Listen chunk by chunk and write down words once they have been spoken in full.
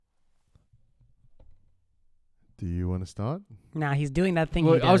Do you want to start? Nah, he's doing that thing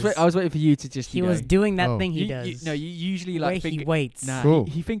Well, he does. I was waiting for you to just. He was doing that thing he You does. no, you usually Where like he waits. Nah, Cool.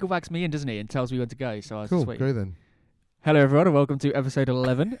 he finger wags me in, doesn't he, and tells me when to go. So I was Cool, just waiting. go then. Hello, everyone, and welcome to episode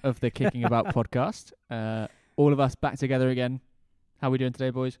 11 of the Kicking About podcast. All of us back together again. How are we doing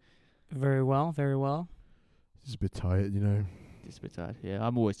today, boys? Very well, very well. Just a bit tired, you know. Just a bit tired. Yeah,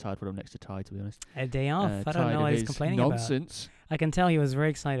 I'm always tired when I'm next to Ty, to be honest. A day off. I don't Tired know of what he's his complaining nonsense. about. I can tell he was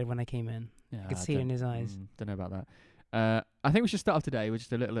very excited when I came in. Yeah, I could see it in his eyes. Don't know about that. I think we should start off today with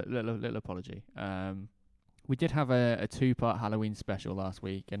just a little apology. We did have a two-part Halloween special last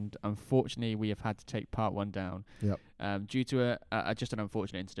week, and unfortunately, we have had to take part one down. Yep. Due to just an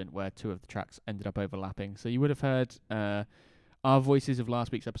unfortunate incident where two of the tracks ended up overlapping. So you would have heard our voices of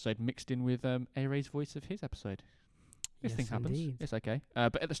last week's episode mixed in with A-Ray's voice of his episode. This thing happens. Indeed. It's okay.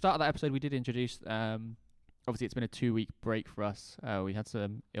 But at the start of that episode, we did introduce. Obviously, it's been a 2-week break for us. We had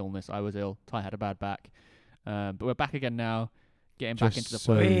some illness. I was ill. Ty had a bad back. But we're back again now, getting back into the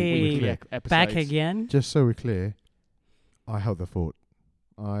so weekly Wait, episodes. Back again? Just so we're clear, I held the fort.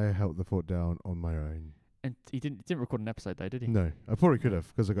 I held the fort down on my own. And he didn't record an episode though, did he? No, I probably could have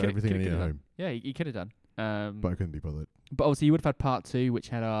because I got everything I Coulda need at done. home, Yeah, he could have done. but I couldn't be bothered. But obviously, you would have had part 2, which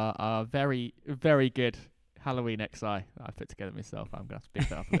had our very, very good Halloween XI that I put together myself. I'm going to have to speed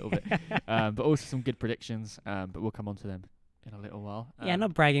that up a little bit. But also some good predictions, but we'll come on to them in a little while. Yeah,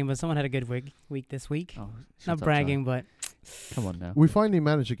 not bragging, but someone had a good week this week. Oh, shut Not up, bragging, but Ty. Come on now. We finally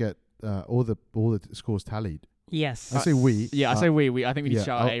managed to get all the scores tallied. yes. I say we. Yeah, I say we. I think we need yeah, to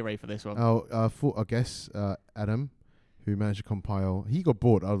shout out I'll- A-Ray for this one. Our guest, Adam, who managed to compile. He got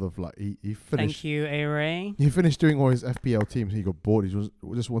bored out of he finished. Thank you, A-Ray. He finished doing all his FPL teams. He got bored. He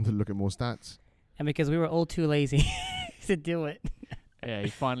just wanted to look at more stats. And because we were all too lazy to do it. Yeah, he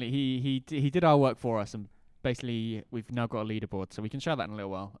finally he did our work for us, and basically we've now got a leaderboard, so we can share that in a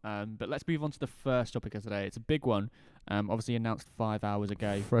little while. But let's move on to the first topic of today. It's a big one. Obviously announced 5 hours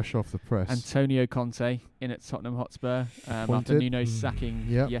ago. Fresh off the press. Antonio Conte in at Tottenham Hotspur after Appointed. Nuno's sacking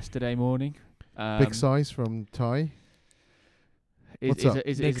Yep. yesterday morning. Big size from Ty. What's up?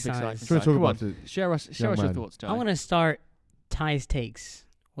 Is Big a big size. size. Should we talk Come about on, it? share us young your man? thoughts, Ty. I want to start Ty's takes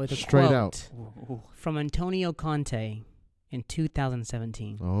with a Straight quote out. Ooh, from Antonio Conte in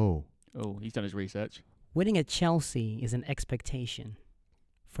 2017. Oh, he's done his research. Winning at Chelsea is an expectation.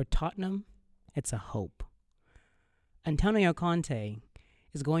 For Tottenham, it's a hope. Antonio Conte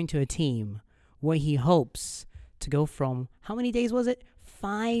is going to a team where he hopes to go from, how many days was it?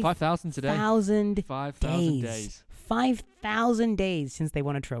 5,000 today. 5,000 5,000 days. 5,000 days since they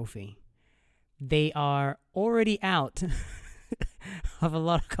won a trophy. They are already out of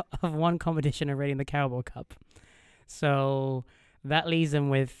of one competition already in the Carabao Cup. So that leaves them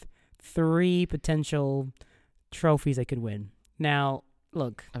with 3 potential trophies they could win. Now,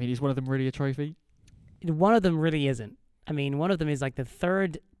 look, I mean, is one of them really a trophy? one of them really isn't. I mean, one of them is like the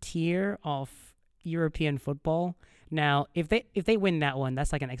 3rd tier of European football. Now, if they win that one,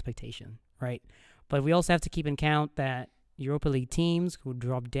 that's like an expectation, right? But we also have to keep in count that Europa League teams who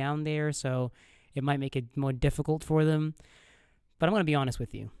drop down there, so it might make it more difficult for them. But I'm going to be honest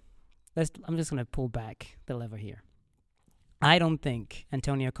with you. I'm just going to pull back the lever here. I don't think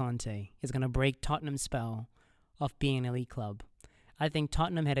Antonio Conte is going to break Tottenham's spell of being an elite club. I think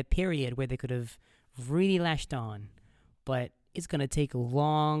Tottenham had a period where they could have really lashed on, but it's going to take a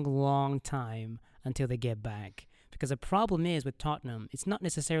long, long time until they get back. Because the problem is with Tottenham, it's not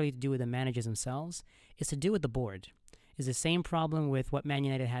necessarily to do with the managers themselves, it's to do with the board. It's the same problem with what Man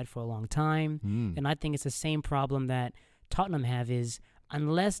United had for a long time, and I think it's the same problem that Tottenham have is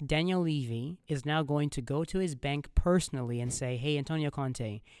unless Daniel Levy is now going to go to his bank personally and say, hey, Antonio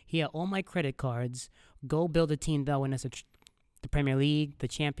Conte, here are all my credit cards, go build a team that will win us the Premier League, the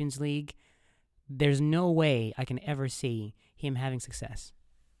Champions League, there's no way I can ever see him having success.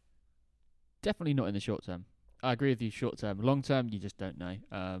 Definitely not in the short term. I agree with you short term. Long term, you just don't know.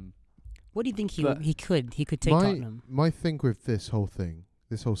 What do you think But he could take Tottenham? my thing with this whole thing,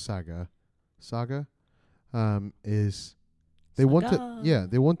 this whole saga, is they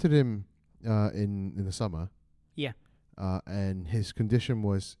wanted him in the summer. Yeah. And his condition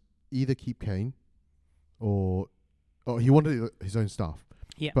was either keep Kane, or he wanted his own staff.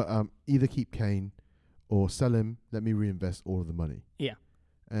 Yeah. But either keep Kane or sell him. Let me reinvest all of the money. Yeah.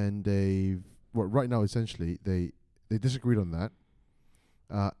 And right now essentially they disagreed on that.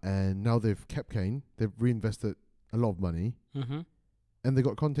 And now they've kept Kane. They've reinvested a lot of money, and they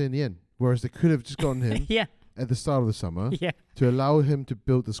got Conte in the end. Whereas they could have just gotten him Yeah. at the start of the summer Yeah. to allow him to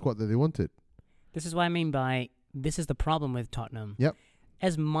build the squad that they wanted. This is what I mean by this is the problem with Tottenham. Yep.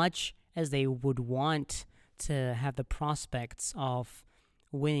 As much as they would want to have the prospects of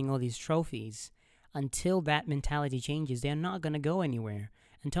winning all these trophies, until that mentality changes, they're not going to go anywhere.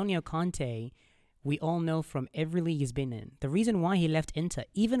 Antonio Conte, we all know from every league he's been in, the reason why he left Inter,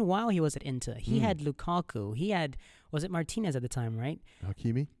 even while he was at Inter, he had Lukaku, he had, was it Martinez at the time, right?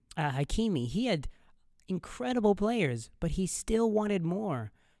 Hakimi. He had incredible players, but he still wanted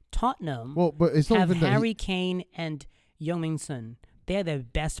more. Tottenham but it's not have even Harry Kane and Heung-min Son. They're the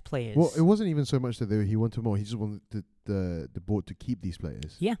best players. Well, it wasn't even so much that he wanted more. He just wanted the board to keep these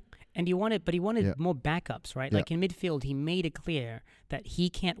players. Yeah, and he wanted more backups, right? Yeah. Like in midfield, he made it clear that he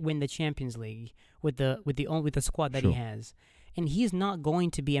can't win the Champions League with the squad that he has, and he's not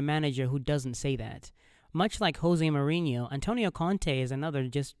going to be a manager who doesn't say that. Much like Jose Mourinho, Antonio Conte is another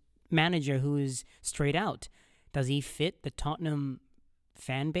just manager who is straight out. Does he fit the Tottenham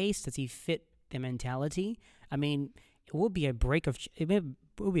fan base? Does he fit the mentality? I mean, it will be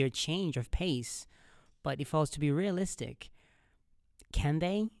a change of pace, but if I was to be realistic, can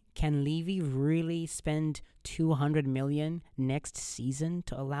Levy really spend 200 million next season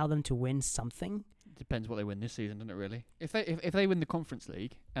to allow them to win something? Depends what they win this season, doesn't it? Really, if they win the Conference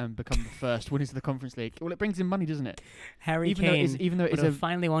League and become the first winners of the Conference League, well, it brings in money, doesn't it? Harry Kane would have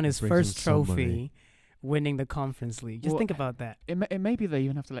finally won his first trophy, winning the Conference League. Just think about that. It may be they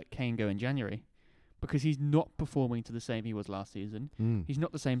even have to let Kane go in January, because he's not performing to the same he was last season. He's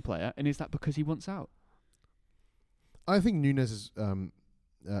not the same player, and is that because he wants out? I think Nunez's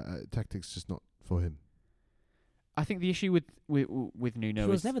tactics just not for him. I think the issue with Nuno he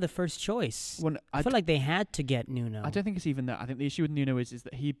was never the first choice. Well, I feel like they had to get Nuno. I don't think it's even that. I think the issue with Nuno is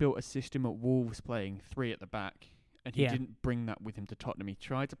that he built a system at Wolves playing 3 at the back, and he didn't bring that with him to Tottenham. He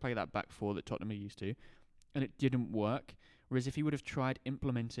tried to play that back 4 that Tottenham are used to, and it didn't work. Whereas if he would have tried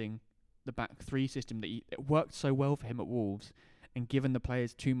implementing the back 3 system it worked so well for him at Wolves, and given the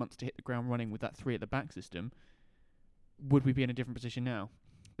players 2 months to hit the ground running with that 3 at the back system, would we be in a different position now?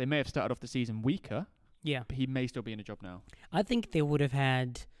 They may have started off the season weaker, but he may still be in a job now. I think they would have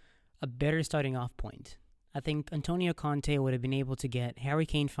had a better starting off point. I think Antonio Conte would have been able to get Harry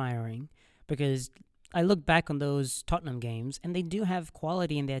Kane firing, because I look back on those Tottenham games, and they do have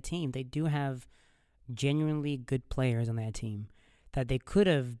quality in their team. They do have genuinely good players on their team that they could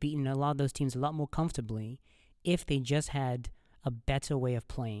have beaten a lot of those teams a lot more comfortably if they just had a better way of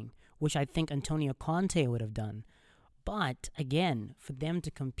playing, which I think Antonio Conte would have done. But again, for them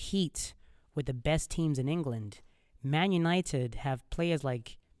to compete with the best teams in England, Man United have players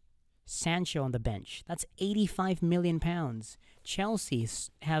like Sancho on the bench. That's £85 million. Chelsea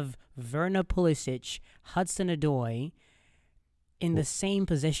have Werner Pulisic, Hudson-Odoi in the same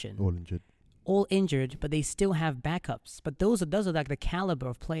position. All injured, but they still have backups. But those are like the caliber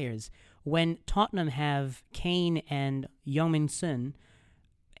of players. When Tottenham have Kane and Heung-min Son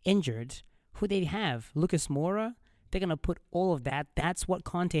injured, who they have? Lucas Moura? They're going to put all of that. That's what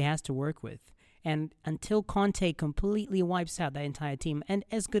Conte has to work with. And until Conte completely wipes out that entire team, and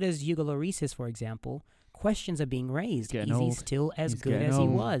as good as Hugo Lloris is, for example, questions are being raised. Is he still as good as he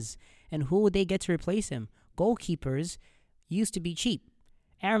was? And who would they get to replace him? Goalkeepers used to be cheap.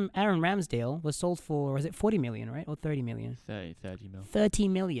 Aaron Ramsdale was sold for, was it 40 million, right? Or 30 million? 30 million. 30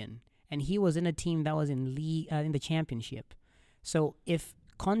 million. And he was in a team that was in the championship. So if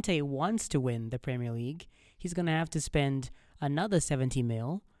Conte wants to win the Premier League, he's going to have to spend another 70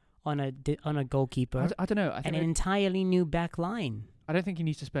 mil on a goalkeeper. I don't know. I think an entirely new back line. I don't think he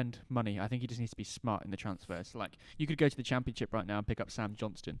needs to spend money. I think he just needs to be smart in the transfers. Like, you could go to the Championship right now and pick up Sam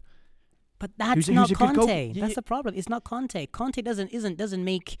Johnston. But that's not Conte. That's the problem. It's not Conte. Conte doesn't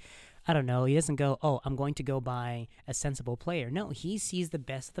make, I don't know, he doesn't go, oh, I'm going to go buy a sensible player. No, he sees the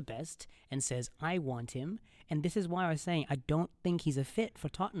best of the best and says, I want him. And this is why I was saying I don't think he's a fit for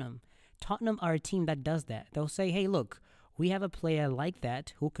Tottenham. Tottenham are a team that does that. They'll say, hey, look, we have a player like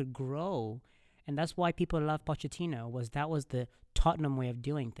that who could grow. And that's why people love Pochettino, that was the Tottenham way of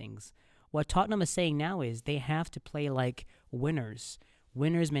doing things. What Tottenham is saying now is they have to play like winners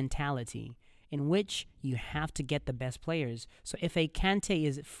mentality, in which you have to get the best players. So if a Kante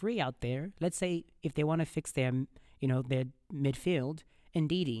is free out there, let's say if they want to fix their midfield,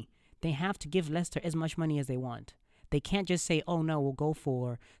 Ndidi, they have to give Leicester as much money as they want. They can't just say, oh no, we'll go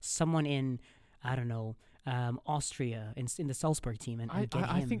for someone in, I don't know, Austria in the Salzburg team and get him.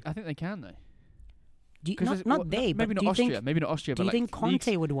 I think they can though. Maybe not Austria. Do you think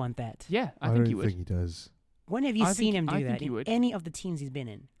Conte would want that? Yeah, I think he would. I don't think he does. When have you seen him do that in any of the teams he's been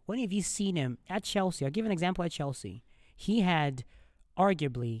in? When have you seen him at Chelsea? I'll give an example at Chelsea. He had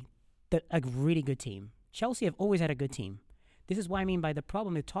arguably a really good team. Chelsea have always had a good team. This is what I mean by the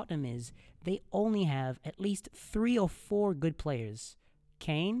problem with Tottenham is they only have at least 3 or 4 good players.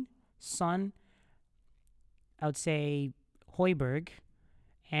 Kane, Son, I would say Højbjerg,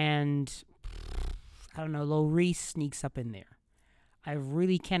 and I don't know, Lloris sneaks up in there. I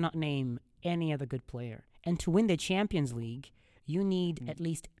really cannot name any other good player. And to win the Champions League, you need at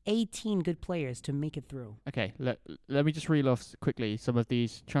least 18 good players to make it through. Okay, let me just reel off quickly some of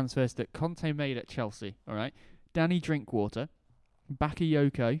these transfers that Conte made at Chelsea, all right? Danny Drinkwater,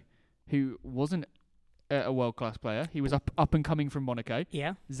 Bakayoko, who wasn't a world-class player. He was up and coming from Monaco.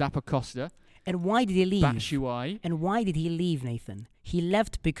 Yeah. Zappacosta. And why did he leave? Batshuayi. And why did he leave, Nathan? He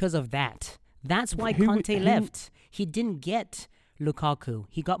left because of that. That's why Conte left. He didn't get Lukaku.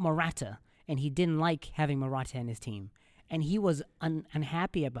 He got Morata, and he didn't like having Morata in his team. And he was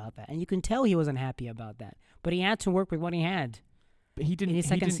unhappy about that. And you can tell he was unhappy about that. But he had to work with what he had. But he didn't in his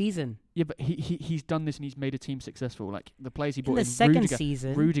second season. Yeah, but he's done this and he's made a team successful. Like the players he bought in the second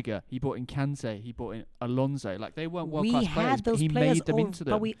season, Rudiger, he bought in Kante, he bought in Alonso. Like they weren't world-class players, had those but he players made them into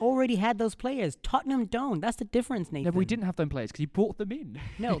them. But we already had those players. Tottenham don't. That's the difference, Nathan. No, but we didn't have them players because he bought them in.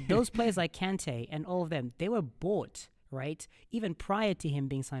 No, those players like Kante and all of them, they were bought, right? Even prior to him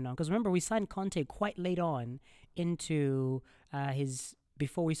being signed on. Because remember, we signed Conte quite late on into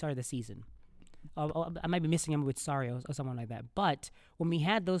before we started the season. I might be missing him with Sarri or someone like that. But when we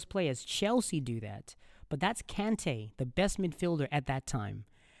had those players, Chelsea do that. But that's Kante, the best midfielder at that time.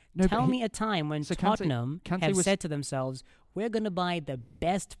 No, Tell me a time when Tottenham Kante have said to themselves, we're going to buy the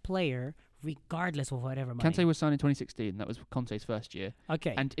best player regardless of whatever money. Kante was signed in 2016. That was Conte's first year.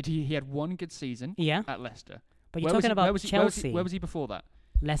 Okay. And he had one good season at Leicester. But you're talking about Chelsea. Where was he before that?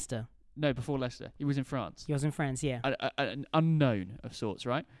 Leicester. No, before Leicester. He was in France. He was in France, yeah. An unknown of sorts,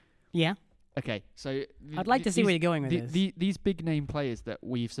 right? Yeah. Okay, so I'd like to see where you're going with this. These big name players that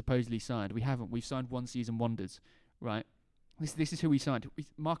we've supposedly signed, we haven't. We've signed one season wonders, right? This is who we signed.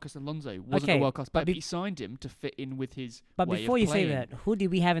 Marcus Alonso wasn't a world class player, but he signed him to fit in with his. But way before of you playing. say that, who did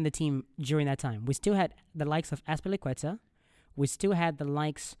we have in the team during that time? We still had the likes of Azpilicueta. We still had the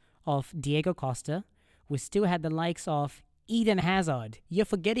likes of Diego Costa. We still had the likes of Eden Hazard. You're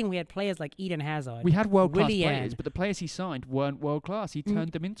forgetting we had players like Eden Hazard. We had world-class players, but the players he signed weren't world-class. He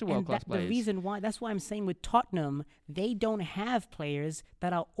turned them into world-class players. The reason why, that's why I'm saying with Tottenham, they don't have players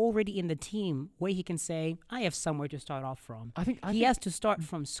that are already in the team where he can say, I have somewhere to start off from. I think he has to start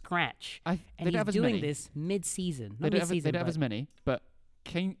from scratch. And he's doing this mid-season. They don't have as many, but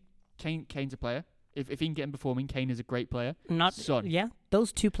Kane's a player. If he can get him performing, Kane is a great player. Yeah,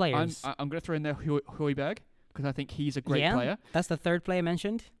 those two players. I'm going to throw in there Højbjerg, because I think he's a great player. That's the third player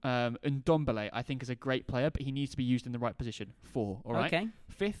mentioned. And Ndombele, I think, is a great player, but he needs to be used in the right position. 4, all right? Okay.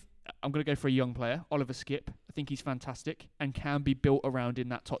 5th, I'm going to go for a young player, Oliver Skipp. I think he's fantastic and can be built around in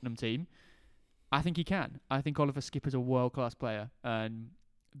that Tottenham team. I think he can. I think Oliver Skipp is a world-class player,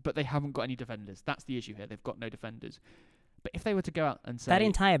 but they haven't got any defenders. That's the issue here. They've got no defenders. But if they were to go out and say... That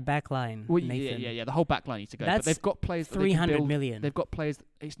entire back line, Nathan. Yeah, the whole back line needs to go. That's but they've got players... 300 million. They've got players...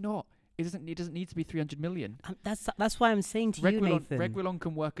 It's not. It doesn't need to be 300 million. That's why I'm saying to you, Nathan. Reguilon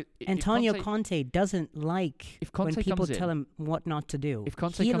can work... Antonio Conte doesn't like when people tell him what not to do. If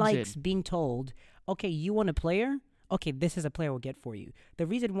Conte he likes being told, okay, you want a player? Okay, this is a player we'll get for you. The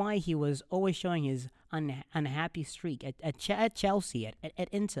reason why he was always showing his unhappy streak at Chelsea, at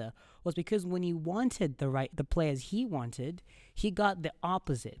Inter, was because when he wanted the players he wanted, he got the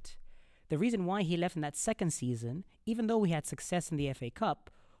opposite. The reason why he left in that second season, even though we had success in the FA Cup,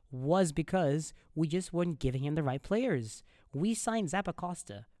 was because we just weren't giving him the right players. We signed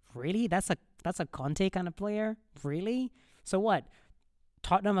Zappacosta. Really? That's a Conte kind of player? Really? So what?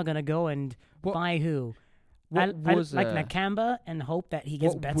 Tottenham are going to go and buy who? Like Nakamba and hope that he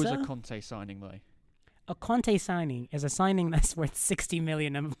gets better? What was a Conte signing, though? A Conte signing is a signing that's worth 60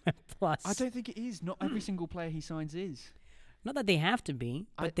 million plus. I don't think it is. Not every single player he signs is. Not that they have to be,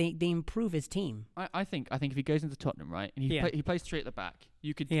 but they improve his team. I think if he goes into Tottenham, right, and he plays 3 at the back,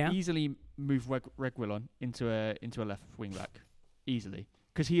 you could easily move Reguilon into a left wing back, easily,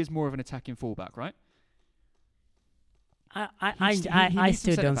 because he is more of an attacking fullback, right? I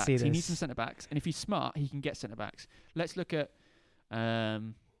still don't see this. He needs some centre backs, and if he's smart, he can get centre backs. Let's look at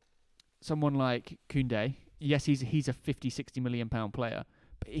someone like Koundé. Yes, he's a 50-60 million pound player.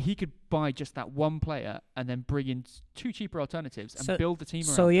 He could buy just that one player and then bring in 2 cheaper alternatives and build the team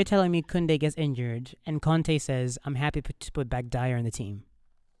around. So you're telling me Koundé gets injured and Conte says, I'm happy to put back Dyer in the team?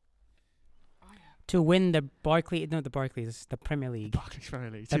 To win the Premier League.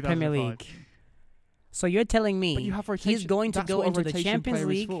 The Premier League. So you're telling me he's going to go into the Champions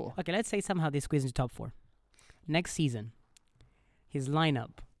League. Okay, let's say somehow they squeeze into top 4. Next season, his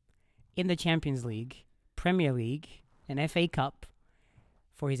lineup in the Champions League, Premier League, and FA Cup,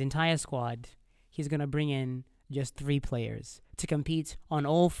 for his entire squad, he's going to bring in just 3 players to compete on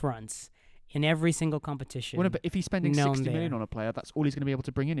all fronts in every single competition. Well, no, but if he's spending known 60 million there. on a player, that's all he's going to be able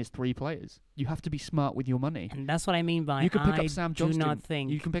to bring in is 3 players. You have to be smart with your money. And that's what I mean by You could pick I up Sam do Johnston. not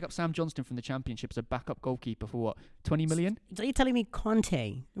think. You can pick up Sam Johnston from the Championship as a backup goalkeeper for what, 20 million? So you're telling me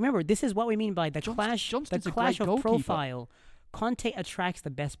Conte? Remember, this is what we mean by the clash. Johnston's the a clash great of goalkeeper. profile. Conte attracts the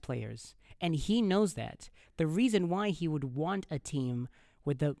best players, and he knows that. The reason why he would want a team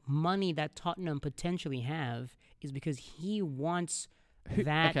with the money that Tottenham potentially have is because he wants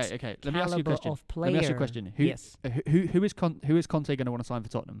that Okay. Let me ask you a caliber question. of player. Let me ask you a question. Yes. Who is Conte going to want to sign for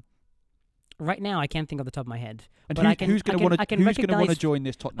Tottenham? Right now, I can't think off the top of my head. And But who's going to want to join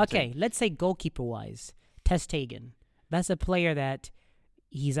this Tottenham Okay, team? let's say goalkeeper-wise, Ter Stegen. That's a player that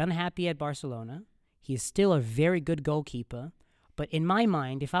he's unhappy at Barcelona. He's still a very good goalkeeper. But in my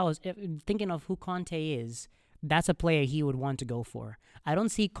mind, if I was thinking of who Conte is, that's a player he would want to go for. I don't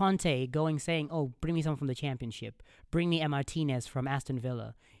see Conte saying, oh, bring me someone from the Championship. Bring me Martinez from Aston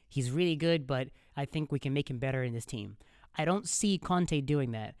Villa. He's really good, but I think we can make him better in this team. I don't see Conte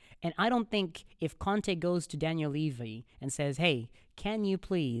doing that. And I don't think if Conte goes to Daniel Levy and says, hey, can you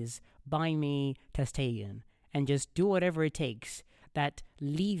please buy me Ter Stegen and just do whatever it takes, that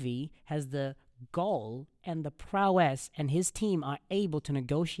Levy has the goal and the prowess and his team are able to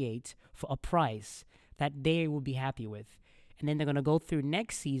negotiate for a price that they will be happy with. And then they're going to go through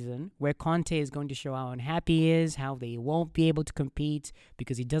next season where Conte is going to show how unhappy he is, how they won't be able to compete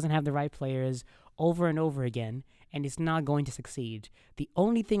because he doesn't have the right players over and over again, and it's not going to succeed. The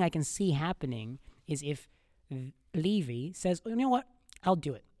only thing I can see happening is if Levy says, you know what, I'll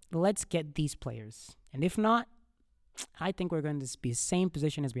do it. Let's get these players. And if not, I think we're going to be the same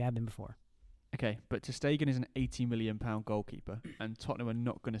position as we have been before. Okay, but Ter Stegen is an £80 million goalkeeper, and Tottenham are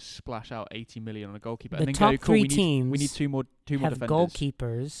not going to splash out 80 million on a goalkeeper. The and then top go, cool, three we teams need two more have defenders.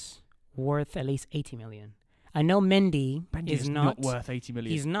 goalkeepers worth at least 80 million. I know Mendy is not worth 80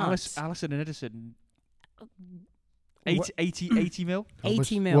 million. He's not. Alisson and Edison, Wha- 80 mil? How 80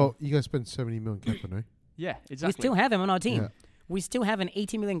 much- mil. Well, you guys spent 70 million Kepa, no? Yeah, We exactly. still have him on our team. Yeah. We still have an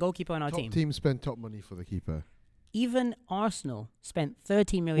 80 million goalkeeper on our Top team. teams spend top money for the keeper. Even Arsenal spent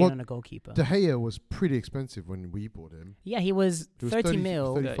 30 million Well, on a goalkeeper. De Gea was pretty expensive when we bought him. Yeah, he was It was 30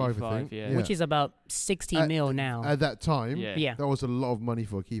 mil, 35, I 35, think. yeah. which is about 60 At- mil now. At that time, Yeah. Yeah. that was a lot of money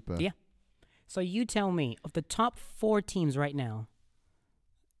for a keeper. Yeah. So you tell me, of the top 4 teams right now,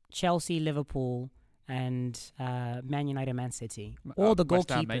 Chelsea, Liverpool, and Man United, Man City, all the West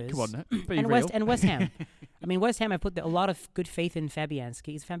Ham, goalkeepers, mate. Come on, be and real. West Ham. I mean, West Ham, I put a lot of good faith in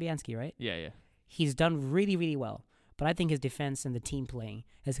Fabianski. It's Fabianski, right? Yeah. He's done really, really well. But I think his defense and the team play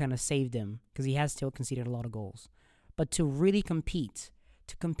has kind of saved him because he has still conceded a lot of goals. But to really compete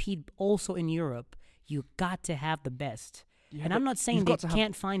also in Europe, you got to have the best. Yeah, And but I'm not saying you've they got to have-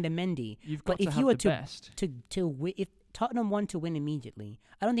 can't find a Mendy. You've but got to if have you were the to- best. If Tottenham want to win immediately,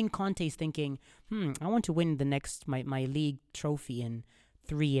 I don't think Conte's thinking, I want to win the next my league trophy in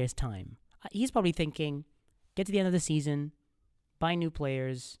 3 years' time. He's probably thinking, get to the end of the season, buy new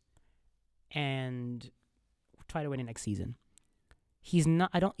players, and try to win it next season. He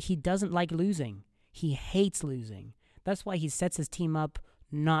doesn't like losing. He hates losing. That's why he sets his team up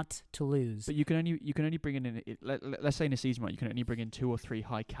not to lose. But you can only bring in let's say in a season, right? You can only bring in 2 or 3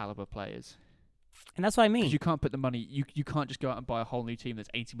 high caliber players. And that's what I mean. Because you can't put the money. You can't just go out and buy a whole new team that's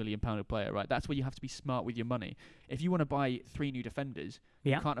 £80 million a player, right? That's where you have to be smart with your money. If you want to buy 3 new defenders,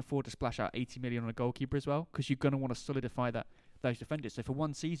 Yeah. you can't afford to splash out 80 million on a goalkeeper as well, because you're going to want to solidify those defenders. So for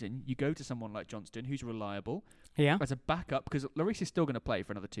one season, you go to someone like Johnston, who's reliable Yeah. as a backup, because Lloris is still going to play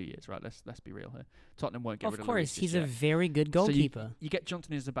for another 2 years, right? Let's be real here. Tottenham won't get Of rid of Lloris. course, he's just a yet. very good So goalkeeper. you get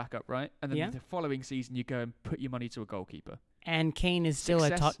Johnston as a backup, right? And then Yeah. the following season, you go and put your money to a goalkeeper. And Kane is still at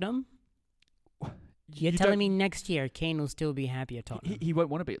Success- Tottenham? You're You telling don't- me next year Kane will still be happy at Tottenham? He won't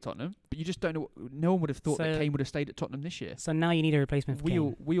want to be at Tottenham, but you just don't know. No one would have thought that So- Kane would have stayed at Tottenham this year. So now you need a replacement for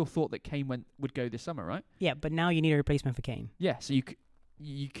Kane. We all thought that Kane would go this summer, right? Yeah, but now you need a replacement for Kane. Yeah, so you can't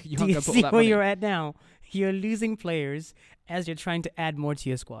Do go you put all see that where money. you're at now? You're losing players as you're trying to add more to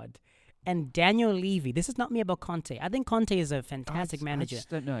your squad. And Daniel Levy, this is not me about Conte. I think Conte is a fantastic manager. I just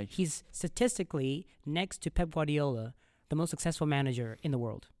don't know. He's statistically, next to Pep Guardiola, the most successful manager in the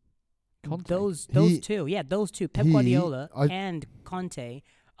world. Conte. Those He- two. Yeah, those two. Pep he- Guardiola I- and Conte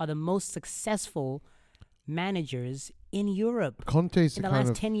are the most successful managers in Europe. Conte's In the the kind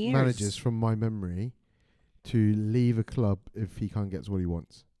last of 10 years. managers, from my memory, to leave a club if he can't get what he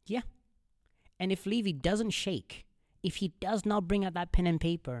wants. And if Levy doesn't shake, if he does not bring out that pen and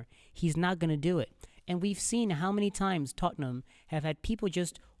paper, he's not going to do it. And we've seen how many times Tottenham have had people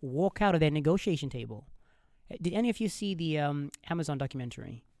just walk out of their negotiation table. Did any of you see the Amazon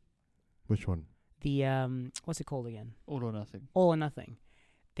documentary? Which one? The, what's it called again? All or nothing. All or Nothing.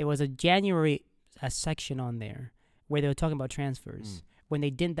 there was a January section on there where they were talking about transfers. When they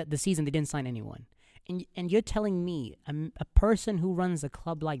didn't, the season they didn't sign anyone. And you're telling me a person who runs a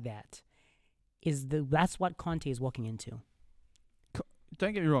club like that that's what Conte is walking into.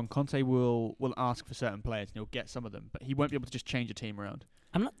 Don't get me wrong, Conte will ask for certain players and he'll get some of them, but he won't be able to just change a team around.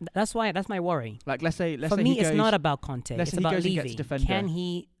 I'm not. That's my worry. Like let's say for me, it's not about Conte. Let's It's say he about goes and Levy. gets a defender.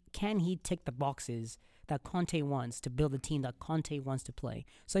 Can he tick the boxes that Conte wants to build a team that Conte wants to play?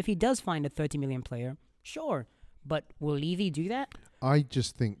 So if he does find a 30 million player, sure, but will Levy do that? I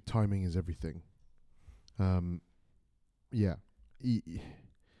just think timing is everything. Yeah,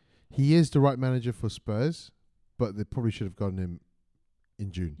 he is the right manager for Spurs, but they probably should have gotten him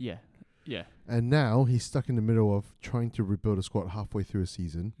in June. Yeah. And now he's stuck in the middle of trying to rebuild a squad halfway through a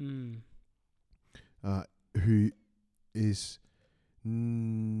season. Who is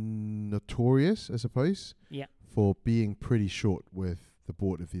notorious, I suppose, for being pretty short with the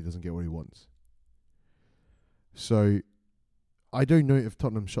board if he doesn't get what he wants. So I don't know if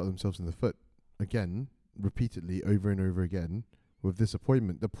Tottenham shot themselves in the foot again, repeatedly, over and over again, with this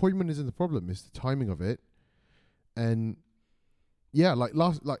appointment. The appointment isn't the problem; it's the timing of it. And yeah, with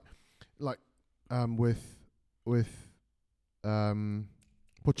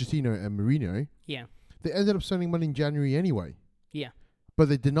Pochettino and Mourinho, they ended up spending money in January anyway. Yeah, but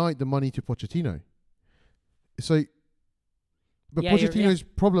they denied the money to Pochettino. So, but Pochettino's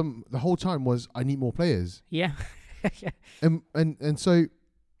problem the whole time was, I need more players. Yeah, and so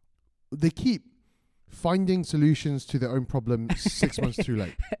they keep finding solutions to their own problem 6 months too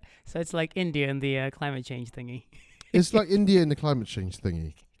late. So it's like India and the climate change thingy. It's like India and the climate change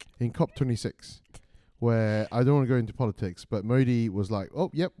thingy in COP26, where I don't want to go into politics, but Modi was like, "Oh,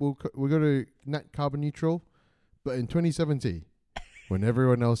 yep, we're going to net carbon neutral, but in 2070, when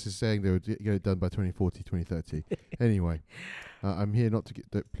everyone else is saying they would get it done by 2040, 2030." Anyway, I'm here not to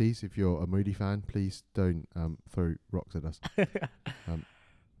get. Please, if you're a Modi fan, please don't throw rocks at us.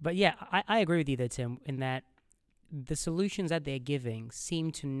 But yeah, I agree with you there, Tim, in that the solutions that they're giving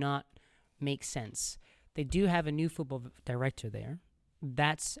seem to not make sense. They do have a new football director there.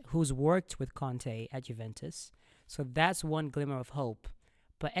 That's who's worked with Conte at Juventus. So that's one glimmer of hope.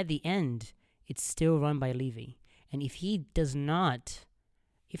 But at the end, it's still run by Levy. And if he does not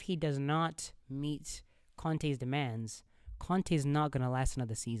meet Conte's demands, Conte is not going to last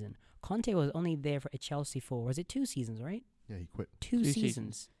another season. Conte was only there for Chelsea for, was it 2 seasons, right? Yeah, he quit. Two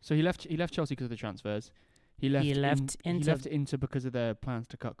seasons. So he left Chelsea because of the transfers. He left Inter because of their plans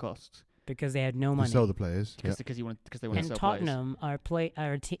to cut costs. Because they had no money. To sell the players. Because they wanted to sell players. And Tottenham, our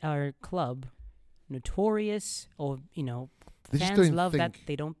club, notorious, or fans love that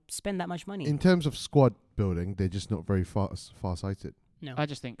they don't spend that much money. In terms of squad building, they're just not very far-sighted. No, I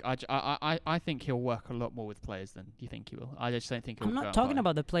just think I think he'll work a lot more with players than you think he will. I just don't think he'll. I'm not talking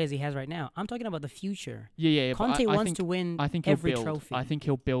about the players he has right now. I'm talking about the future. Yeah. Conte wants to win every trophy. I think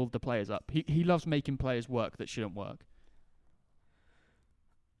he'll build the players up. He loves making players work that shouldn't work.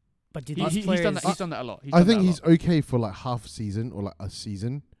 But he's done that a lot. I think he's okay for like half a season or like a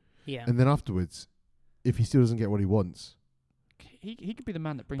season. Yeah. And then afterwards, if he still doesn't get what he wants, he could be the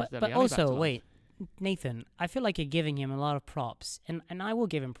man that brings. But also, wait, Nathan, I feel like you're giving him a lot of props, and I will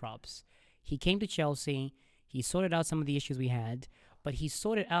give him props. He came to Chelsea. He sorted out some of the issues we had, but he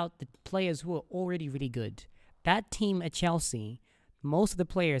sorted out the players who were already really good. That team at Chelsea, most of the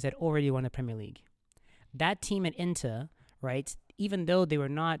players had already won the Premier League. That team at Inter, right? Even though they were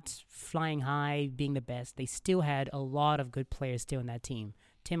not flying high, being the best, they still had a lot of good players still in that team.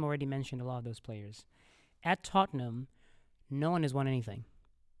 Tim already mentioned a lot of those players. At Tottenham, no one has won anything.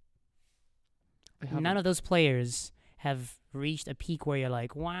 None of those players have reached a peak where you're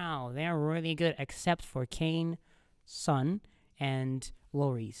like, wow, they're really good, except for Kane, Son, and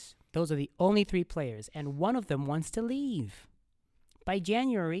Lloris. Those are the only 3 players, and one of them wants to leave. By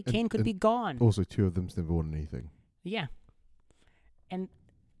January, Kane could be gone. Also, 2 of them's never won anything. Yeah. And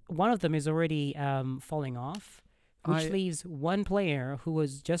one of them is already falling off, which leaves one player who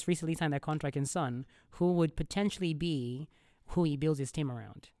was just recently signed that contract in Son, who would potentially be who he builds his team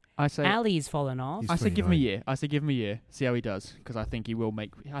around. I say Ali's fallen off. I say give him a year. See how he does, because I think he will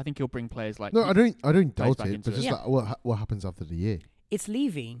make. I think he'll bring players like. No, I don't doubt it. But it. just like what happens after the year? It's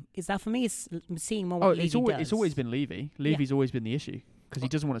Levy. Is that for me? It's seeing more. What Levy does. It's always been Levy. Levy's always been the issue because he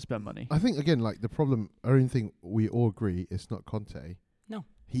doesn't want to spend money. I think again, like the problem. I don't think we all agree it's not Conte. No.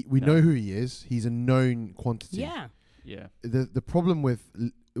 We know who he is. He's a known quantity. Yeah. Yeah. The problem with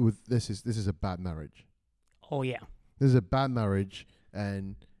this is a bad marriage. Oh yeah. This is a bad marriage,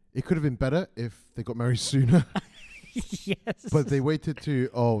 and it could have been better if they got married sooner. Yes. But they waited to.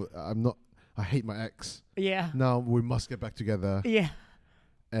 I hate my ex. Yeah. Now we must get back together. Yeah.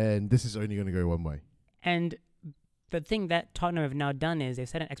 and this is only going to go one way. And the thing that Tottenham have now done is they've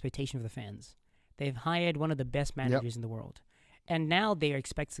set an expectation for the fans. They've hired one of the best managers in the world. And now they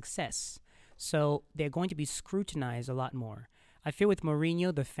expect success. So they're going to be scrutinized a lot more. I feel with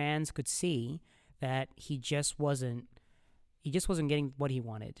Mourinho, the fans could see that he just wasn't getting what he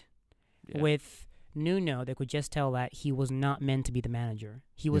wanted. Yeah. With Nuno, they could just tell that he was not meant to be the manager.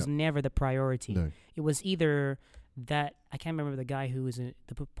 He was never the priority. No. It was either that, I can't remember the guy who was the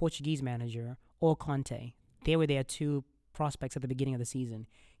Portuguese manager, or Conte. They were their two prospects at the beginning of the season.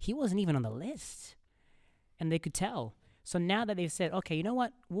 He wasn't even on the list. And they could tell. So now that they've said, okay, you know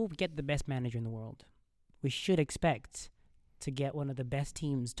what? We'll get the best manager in the world. We should expect to get one of the best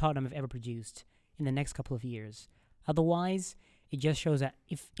teams Tottenham have ever produced in the next couple of years. Otherwise, it just shows that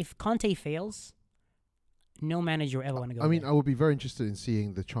if Conte fails, no manager will ever want to go I mean, there. I would be very interested in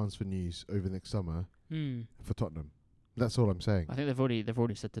seeing the transfer news over next summer for Tottenham. That's all I'm saying. I think they've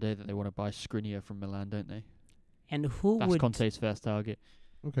already said today that they want to buy Skriniar from Milan, don't they? And who That's would... Conte's first target.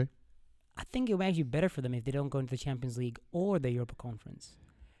 Okay. I think it would actually be better for them if they don't go into the Champions League or the Europa Conference.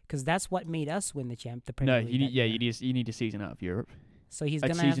 Because that's what made us win the Premier League. You need a season out of Europe. So he's A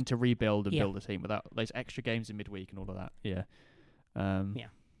going to season to rebuild and Yeah. build a team without those extra games in midweek and all of that. Yeah. Yeah.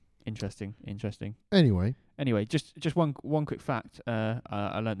 Interesting. Anyway, just one quick fact.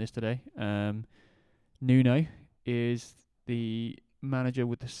 I learned this today. Nuno is the manager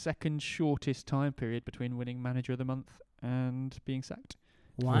with the second shortest time period between winning Manager of the Month and being sacked.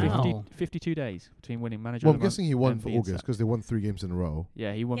 Wow. 52 days between winning Manager well, of I'm the Month guessing he won and for being August sacked. because they won 3 games in a row.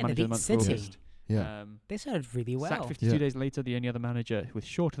 Yeah, he won Yeah, they Manager of the beat Month City. for August. Yeah. They started really Sacked well. 52 Yeah. days later. The only other manager with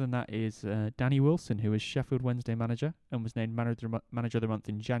shorter than that is Danny Wilson, who was Sheffield Wednesday manager and was named Manager of the Month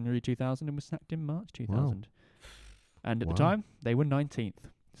in January 2000 and was sacked in March 2000. And at the Wow. time, they were 19th.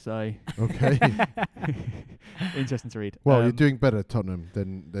 So Okay. interesting to read. Well, you're doing better, Tottenham,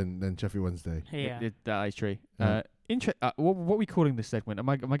 than Sheffield Wednesday. Yeah. That is true. Yeah. What are we calling this segment? Am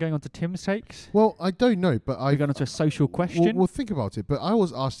I going on to Tim's takes? Well, I don't know, but Are we going on to a social question? We'll think about it. But I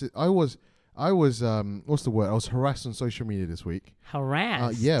was asked it. I was what's the word? I was harassed on social media this week.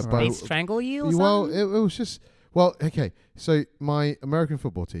 Harassed? Yeah, by- They strangle you or Well, something? it was just okay. So my American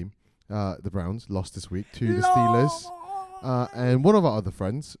football team, the Browns, lost this week to the Steelers. And one of our other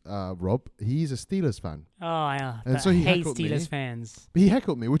friends, Rob, he's a Steelers fan. Oh, yeah. And I so he hate heckled me. Steelers fans. But he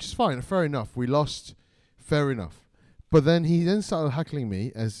heckled me, which is fine. Fair enough. We lost. Fair enough. But then he started heckling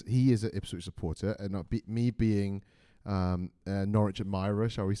me as he is an Ipswich supporter and not me being a Norwich admirer,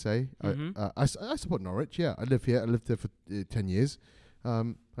 shall we say. Mhm. I support Norwich, yeah. I live here. I lived there for 10 years.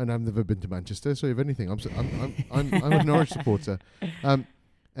 And I've never been to Manchester. So if anything, I'm a Norwich supporter.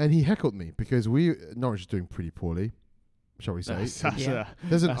 And he heckled me because Norwich is doing pretty poorly, shall we say.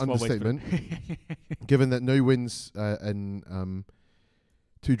 There's an understatement. Given that no wins and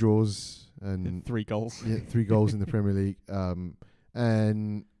 2 draws and 3 goals. yeah, 3 goals in the Premier League,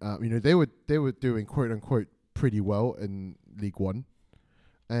 and they were doing quote unquote pretty well in League One,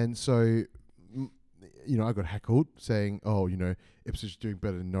 and so I got heckled saying, "Oh, Ipswich is doing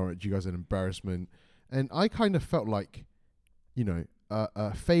better than Norwich. You guys are an embarrassment," and I kind of felt like,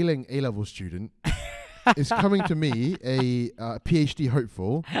 a failing A-level student is coming to me, a PhD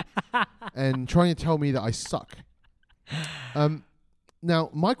hopeful, and trying to tell me that I suck.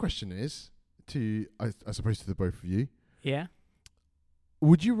 Now, my question is I suppose to the both of you, Yeah.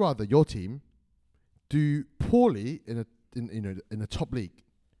 would you rather your team do poorly in a top league,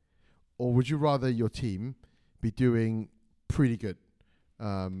 or would you rather your team be doing pretty good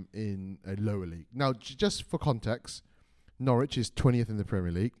in a lower league? Now, just for context, Norwich is 20th in the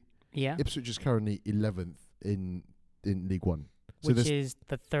Premier League. Yeah. Ipswich is currently 11th in League One. So Which there's is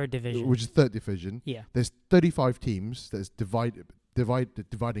the third division. which is third division. Yeah. There's 35 teams that's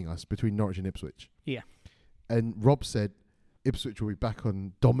dividing us between Norwich and Ipswich. Yeah. And Rob said Ipswich will be back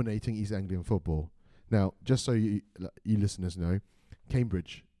on dominating East Anglian football. Now, just so you listeners know,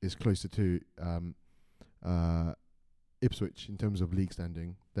 Cambridge is closer to Ipswich in terms of league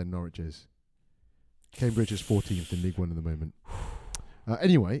standing than Norwich is. Cambridge is 14th in League One at the moment.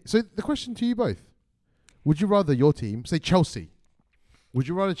 Anyway, so the question to you both. Would you rather your team, say Chelsea, would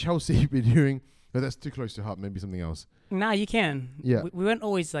you rather Chelsea be doing... No, that's too close to heart, maybe something else. Nah, you can. Yeah. We weren't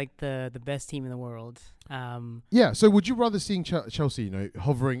always like the best team in the world. Yeah, so would you rather seeing Chelsea,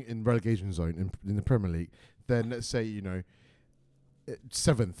 hovering in relegation zone in the Premier League than, let's say,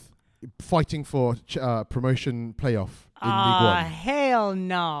 7th, fighting for promotion playoff in League One? Hell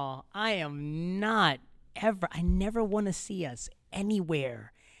no. I am not ever. I never want to see us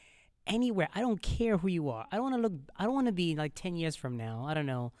anywhere. Anywhere. I don't care who you are. I don't want to be like 10 years from now. I don't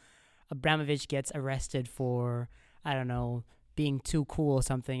know. Abramovich gets arrested for, I don't know, being too cool or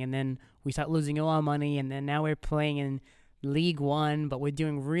something, and then we start losing all our money, and then now we're playing in League One, but we're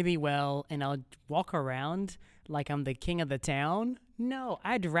doing really well, and I'll walk around like I'm the king of the town? No,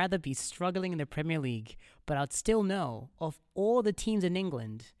 I'd rather be struggling in the Premier League, but I'd still know of all the teams in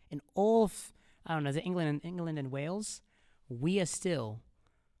England, and all of, I don't know, is it England and Wales? We are still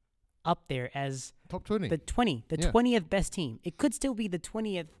up there as Top 20. the 20th best team. It could still be the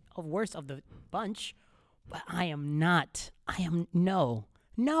 20th of worst of the bunch, but I am not. No.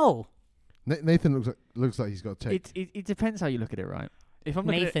 Nathan looks like he's got a take. It depends how you look at it, right? If I'm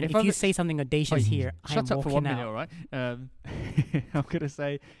Nathan, if you say something audacious here, I am shut up for 1 walking minute, out. all right? I'm gonna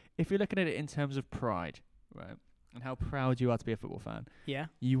say, if you're looking at it in terms of pride, right, and how proud you are to be a football fan, Yeah.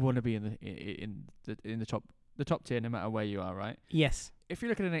 you want to be in the top tier, no matter where you are, right? Yes. If you're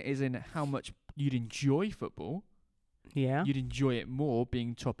looking at it as in how much you'd enjoy football, Yeah. you'd enjoy it more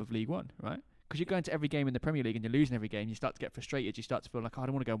being top of League One, right? Because you're going to every game in the Premier League and you're losing every game, you start to get frustrated. You start to feel like, I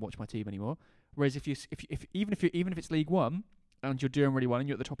don't want to go and watch my team anymore. Whereas if even if it's League One and you're doing really well and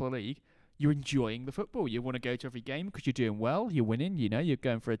you're at the top of the league, you're enjoying the football. You want to go to every game because you're doing well, you're winning. You're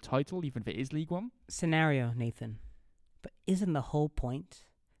going for a title, even if it is League One. Scenario, Nathan. But isn't the whole point?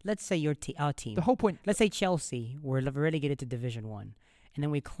 Let's say our team. The whole point. Let's say Chelsea were relegated to Division 1, and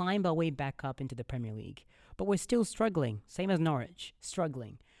then we climb our way back up into the Premier League. But we're still struggling, same as Norwich,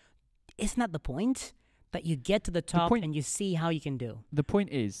 struggling. Isn't that the point? That you get to the top and you see how you can do. The point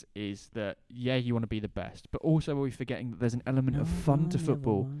is that, yeah, you want to be the best, but also are we forgetting that there's an element of fun to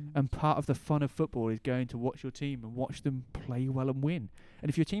football, and part of the fun of football is going to watch your team and watch them play well and win. And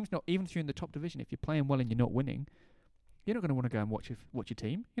if your team's not, even if you're in the top division, if you're playing well and you're not winning, you're not going to want to go and watch your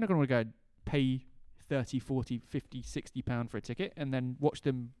team. You're not going to want to go and pay 30, 40, 50, 60 pound for a ticket and then watch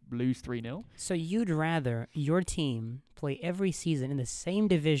them lose 3-0. So you'd rather your team play every season in the same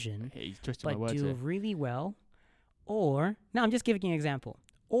division, He's twisting my but words do here. really well, or, now I'm just giving you an example,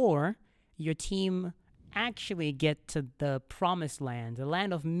 or your team actually get to the promised land, the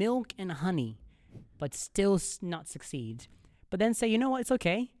land of milk and honey, but still not succeed. But then say, you know what, it's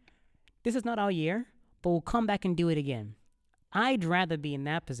okay. This is not our year, but we'll come back and do it again. I'd rather be in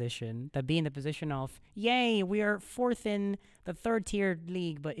that position than be in the position of, yay, we are fourth in the third-tier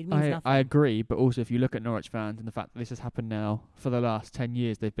league, but it means nothing. I agree, but also if you look at Norwich fans and the fact that this has happened now for the last 10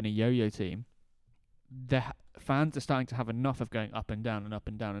 years, they've been a yo-yo team, fans are starting to have enough of going up and down and up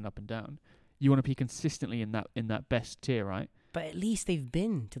and down and up and down. You want to be consistently in that best tier, right? But at least they've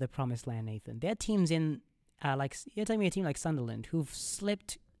been to the promised land, Nathan. There are teams in, you're telling me a team like Sunderland who've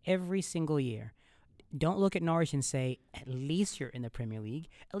slipped every single year. Don't look at Norwich and say, at least you're in the Premier League.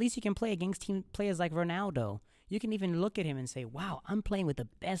 At least you can play against players like Ronaldo. You can even look at him and say, wow, I'm playing with the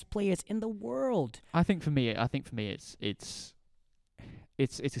best players in the world. I think for me it's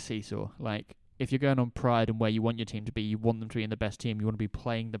a seesaw. Like, if you're going on pride and where you want your team to be, you want them to be in the best team, you want to be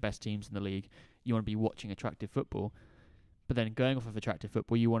playing the best teams in the league, you want to be watching attractive football. But then going off of attractive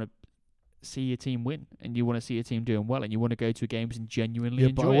football, you want to see your team win, and you want to see your team doing well, and you want to go to games and genuinely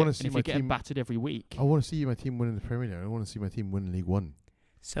enjoy it. And if you're getting battered every week, I want to see my team win in the Premier League. I want to see my team win in League One.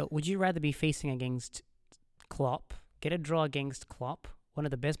 So would you rather be facing against Klopp, get a draw against Klopp, one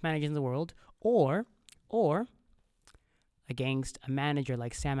of the best managers in the world, or against a manager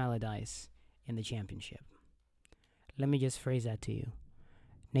like Sam Allardyce in the Championship? Let me just phrase that to you.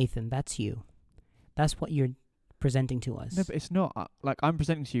 Nathan, that's you. That's what you're presenting to us. no, but it's not. Like, I'm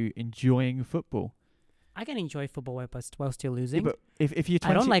presenting to you enjoying football. I can enjoy football while still losing. Yeah, but if you're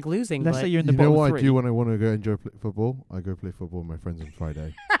 20, I don't like losing, let's but say you're in the You know bottom what three. I do when I want to go enjoy football? I go play football with my friends on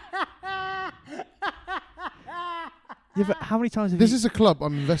Friday. Yeah, but how many times have This you... is a club.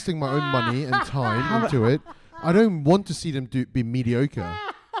 I'm investing my own money and time into it. I don't want to see them be mediocre.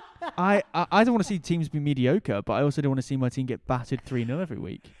 I don't want to see teams be mediocre, but I also don't want to see my team get battered 3-0 every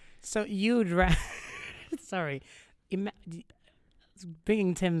week. So you'd rather... Sorry.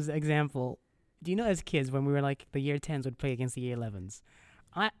 Bringing Tim's example, do you know as kids when we were like the year 10s would play against the year 11s?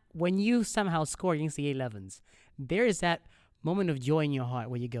 When you somehow score against the year 11s, there is that moment of joy in your heart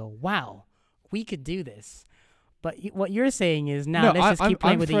where you go, wow, we could do this. But what you're saying is, let's just keep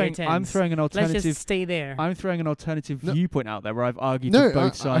playing with the year 10s. I'm throwing an alternative... Let's just stay there. I'm throwing an alternative No. viewpoint out there where I've argued No, to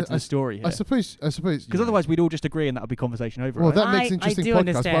both sides of the story here. I suppose. Because otherwise we'd all just agree and that would be conversation over, Well, right? that makes I interesting do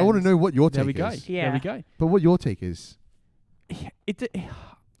podcast. But I want to understand. know what your There take we go. is. Yeah. There we go. But what your take is?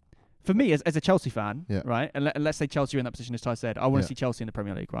 For me, as a Chelsea fan, Yeah. right, and let's say Chelsea are in that position, as Ty said, I want to Yeah. see Chelsea in the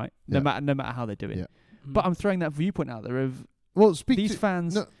Premier League, right? Yeah. No matter how they do it. Yeah. But I'm throwing that viewpoint out there of Well, speak these to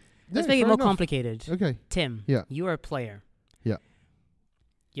fans. No. Let's Yeah, make it fair more enough. complicated. Okay. Tim, Yeah. you are a player. Yeah.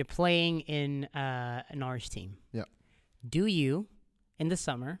 You're playing in an Irish team. Yeah. Do you, in the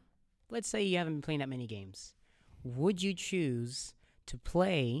summer, let's say you haven't been playing that many games, would you choose to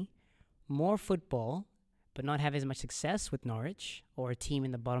play more football but not have as much success with Norwich or a team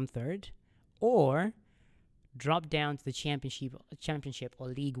in the bottom third, or drop down to the championship or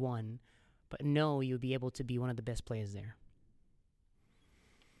League One, but know you'll be able to be one of the best players there?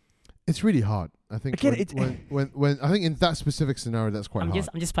 It's really hard. I think Again, when I think in that specific scenario, that's quite hard.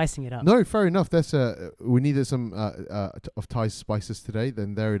 I'm just spicing it up. No, fair enough. That's we needed some of Ty's spices today.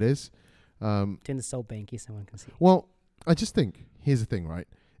 Then there it is. Doing the soul banky, someone can see. Well, I just think here's the thing, right?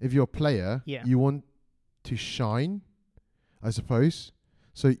 If you're a player, Yeah. you want to shine, I suppose.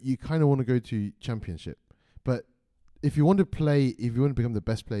 So you kind of want to go to championship. But if you want to become the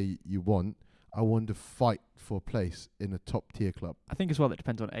best player you want, I want to fight for a place in a top tier club. I think as well that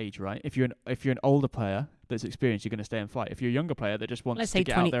depends on age, right? If you're an older player that's experienced, you're going to stay and fight. If you're a younger player that just wants Let's to say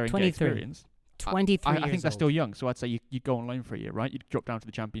get 20 out there and get 23. experience, 23 I think that's still young. So I'd say you go on loan for a year, right? You drop down to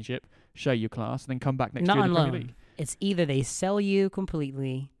the championship, show your class, and then come back next Not year in on the Premier loan. League. It's either they sell you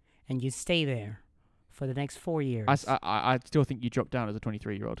completely and you stay there for the next 4 years. I still think you drop down as a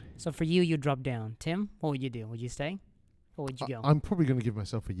 23-year-old. So for you drop down. Tim, what would you do? Would you stay? Or would you go? I'm probably going to give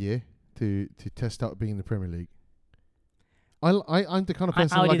myself a year to test out being in the Premier League. I'm the kind of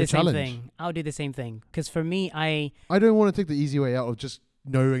person I'll who like do a the same challenge. thing. I'll do the same thing. Because for me, I don't want to take the easy way out of just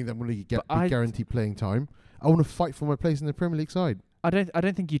knowing that I'm going to be guaranteed playing time. I want to fight for my place in the Premier League side. I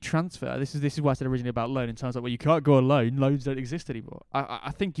don't think you transfer. This is why I said originally about loan in terms of, well, you can't go on loan. Loans don't exist anymore.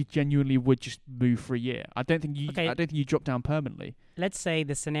 I think you genuinely would just move for a year. I don't think you drop down permanently. let's say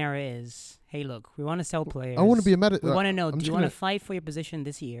the scenario is, hey, look, we want to sell players. I want to be a We want to know, I'm do just you want to gonna- fight for your position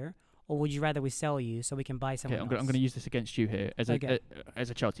this year, or would you rather we sell you so we can buy someone Okay, else? I'm going to use this against you here as Okay. as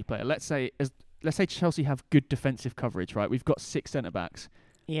a Chelsea player. Let's say Chelsea have good defensive coverage, right? We've got 6 centre backs,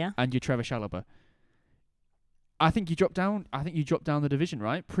 Yeah? and you're Trevor Chalobah. I think you drop down. I think you drop down the division,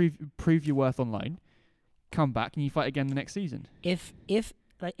 right? Prove your worth on loan, come back, and you fight again the next season. If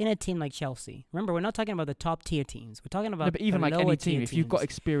like in a team like Chelsea, remember, we're not talking about the top tier teams. We're talking about No, but even the like any lower team, tier if you've got teams.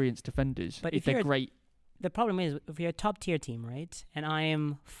 experienced defenders, But if if you're they're a- great, The problem is, if you're a top tier team, right, and I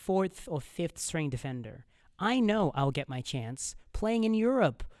am 4th or 5th string defender, I know I'll get my chance playing in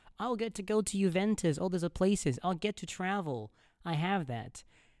Europe. I'll get to go to Juventus, all those other places. I'll get to travel. I have that.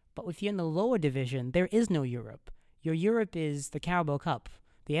 But if you're in the lower division, there is no Europe. Your Europe is the Carabao Cup,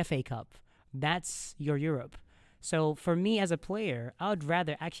 the FA Cup. That's your Europe. So for me as a player, I would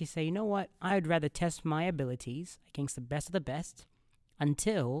rather actually say, you know what? I would rather test my abilities against the best of the best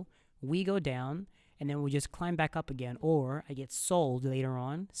until we go down, and then we just climb back up again, or I get sold later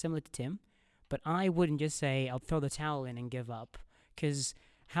on, similar to Tim. But I wouldn't just say I'll throw the towel in and give up, because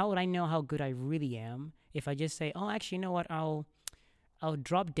how would I know how good I really am if I just say, oh, actually, you know what? I'll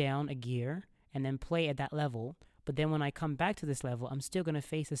drop down a gear and then play at that level. But then when I come back to this level, I'm still going to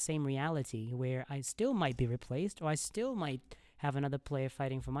face the same reality where I still might be replaced, or I still might have another player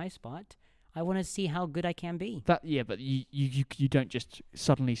fighting for my spot. I want to see how good I can be. but you don't just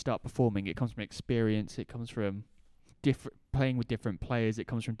suddenly start performing. It comes from experience. It comes from playing with different players. It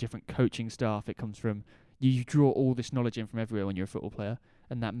comes from different coaching staff. It comes from you draw all this knowledge in from everywhere when you're a football player,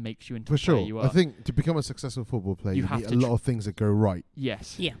 and that makes you into For the player sure. you are. I think to become a successful football player, You you have need to a lot of things that go right.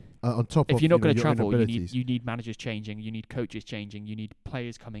 Yes. Yeah. On top If of you're not going to your travel, you inabilities. need managers changing. You need coaches changing. You need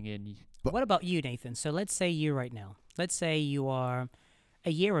players coming in. But- What about you, Nathan? So let's say you right now. Let's say you are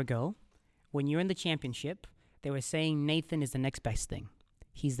a year ago, when you're in the championship, they were saying Nathan is the next best thing.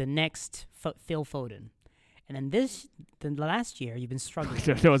 He's the next Phil Foden. And then the last year, you've been struggling.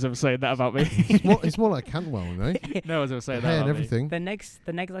 No one's ever saying that about me. it's more like Cantwell, right? No one's ever saying that Hair about and me. everything. The next,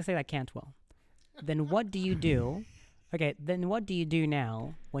 let's say that Cantwell. Then what do you do? Okay, then what do you do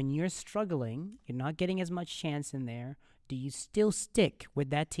now when you're struggling? You're not getting as much chance in there. Do you still stick with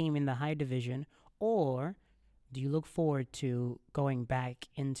that team in the higher division, or do you look forward to going back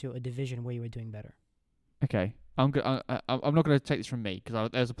into a division where you were doing better? Okay, I'm not going to take this from me because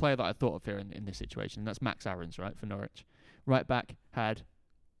there's a player that I thought of here in this situation, and that's Max Aarons, right, for Norwich. Right back, had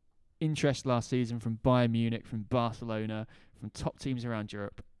interest last season from Bayern Munich, from Barcelona, from top teams around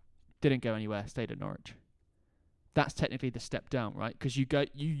Europe. Didn't go anywhere, stayed at Norwich. That's technically the step down, right? Because you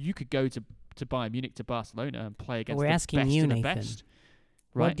could go to Bayern Munich, to Barcelona, and play against we're the asking best you, of the Nathan. best.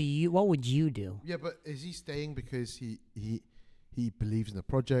 Right? What would you do? Yeah, but is he staying because he believes in the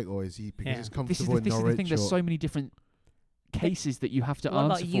project, or is he because Yeah. he's This is comfortable the, in this is the Norwich? thing. There's or- so many different cases that you have to What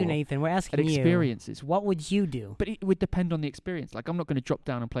answer about you, for, Nathan? We're asking and you. experiences. What would you do? But it would depend on the experience. Like, I'm not going to drop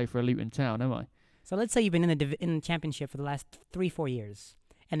down and play for a Luton Town, am I? So let's say you've been in the championship for the last 3-4 years,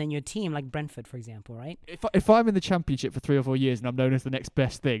 and then your team, like Brentford, for example, right? If I'm in the Championship for 3 or 4 years and I'm known as the next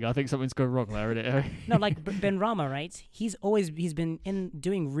best thing, I think something's gone wrong there, isn't it? No, like Ben Rama, right? He's been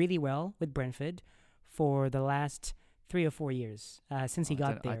doing really well with Brentford for the last 3 or 4 years since he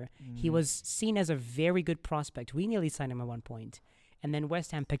got there. He was seen as a very good prospect. We nearly signed him at one point, and then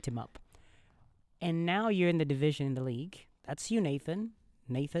West Ham picked him up. And now you're in the division in the league. That's you,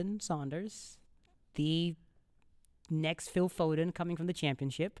 Nathan Saunders, the next Phil Foden coming from the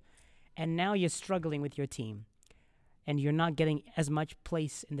Championship. And now you're struggling with your team, and you're not getting as much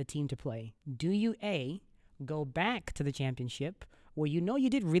place in the team to play. Do you, A, go back to the Championship where you know you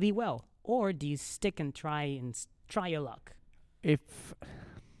did really well, or do you stick and try your luck?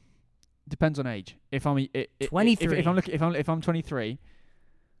 Depends on age. If I'm 23, if I'm 23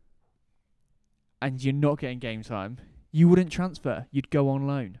 and you're not getting game time, you wouldn't transfer. You'd go on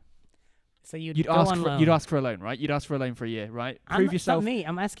loan. So you'd ask for a loan, right? You'd ask for a loan for a year, right? Prove yourself. Not me.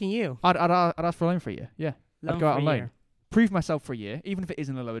 I'm asking you. I'd ask for a loan for a year. Yeah, I'd go out on loan. Prove myself for a year, even if it is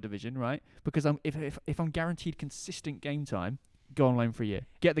in a lower division, right? Because if I'm guaranteed consistent game time, go on loan for a year,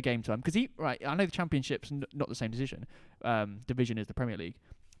 get the game time. Because I know the Championship's not the same division as the Premier League.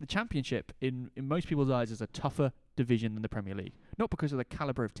 The Championship, in most people's eyes, is a tougher division than the Premier League. Not because of the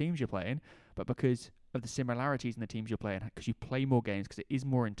calibre of teams you're playing, but because of the similarities in the teams you're playing, because you play more games, because it is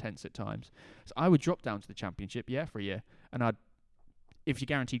more intense at times. So I would drop down to the Championship, for a year, and if you're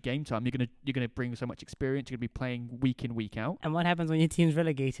guaranteed game time, you're gonna bring so much experience. You're gonna be playing week in, week out. And what happens when your team's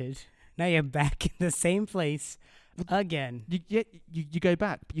relegated? Now you're back in the same place again. You go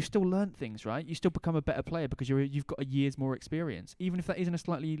back, but you still learn things, right? You still become a better player because you've got a year's more experience, even if that is in a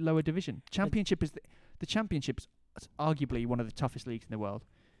slightly lower division. Championship is the Championship's arguably one of the toughest leagues in the world,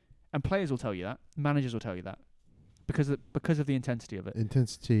 and players will tell you that, managers will tell you that, because of the intensity of it.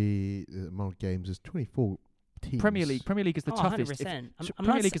 The amount of games is 24 teams. Premier League is the toughest. 100%.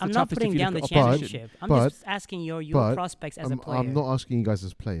 I'm not putting down the Championship. I'm just asking your prospects as a player. I'm not asking you guys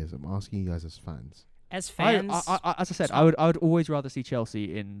as players. I'm asking you guys as fans. As fans, as I said, I would always rather see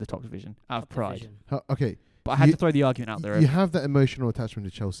Chelsea in the top division out of pride. Okay, but I had to throw the argument out there. You have that emotional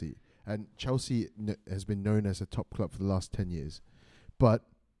attachment to Chelsea, and Chelsea has been known as a top club for the last 10 years. But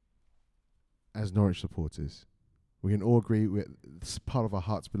as Norwich supporters, we can all agree part of our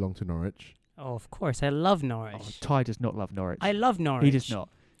hearts belong to Norwich. Oh, of course, I love Norwich. Ty does not love Norwich. I love Norwich. He does not.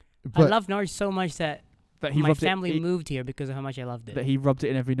 I love Norwich so much that my family moved here because of how much I loved it. That he rubbed it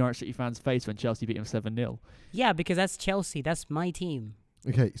in every Norwich City fan's face when Chelsea beat him 7-0. Yeah, because that's Chelsea. That's my team.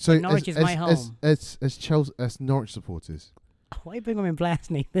 Okay, so Norwich is my home. As Norwich supporters. Why you bring them in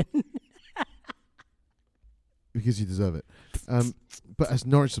blast, Nathan? Because you deserve it. But as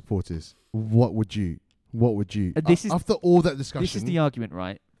Norwich supporters, what would you? After all that discussion, this is the argument,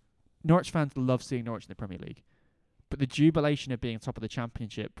 right? Norwich fans love seeing Norwich in the Premier League, but the jubilation of being top of the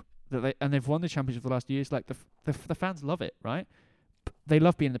Championship, they've won the Championship for the last years. Like the fans love it, right? They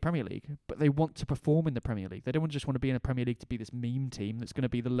love being in the Premier League, but they want to perform in the Premier League. They don't just want to be in the Premier League to be this meme team that's going to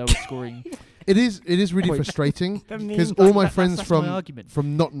be the lowest scoring. It is really frustrating because all my friends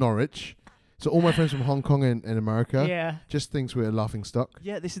from not Norwich. So all my friends from Hong Kong and America just thinks we're a laughing stock.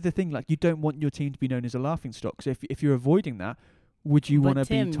 Yeah, this is the thing. Like, you don't want your team to be known as a laughing stock. So if you're avoiding that, would you want to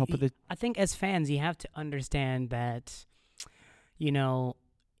be top of the... I think as fans, you have to understand that,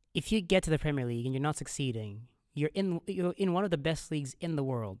 if you get to the Premier League and you're not succeeding, you're in one of the best leagues in the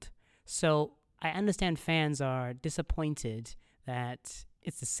world. So I understand fans are disappointed that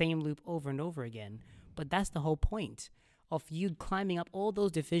it's the same loop over and over again. But that's the whole point of you climbing up all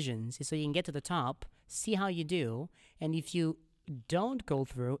those divisions so you can get to the top, see how you do, and if you don't go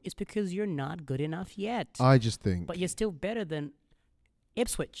through, it's because you're not good enough yet. I just think... But you're still better than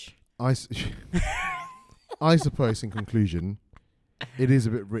Ipswich. I suppose, in conclusion, it is a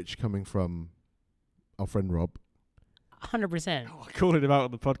bit rich coming from our friend Rob. 100%. Oh, calling him out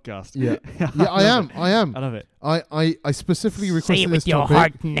on the podcast. Yeah, I am. I love it. I specifically requested this topic. Say it with your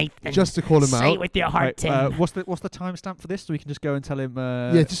heart, Nathan. Just to call him out. Say it with your heart, Tim. What's the timestamp for this, so we can just go and tell him?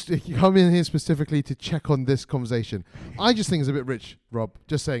 Just you come in here specifically to check on this conversation. I just think it's a bit rich, Rob.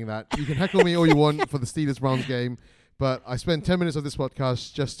 Just saying that. You can heckle me all you want for the Steelers-Browns game, but I spent 10 minutes of this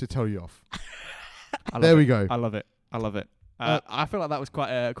podcast just to tell you off. There we go. I love it. I feel like that was quite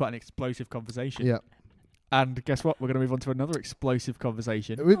an explosive conversation. Yeah. And guess what? We're going to move on to another explosive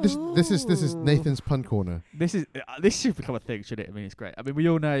conversation. This is Nathan's pun corner. This should become a thing, should it? I mean, it's great. I mean, we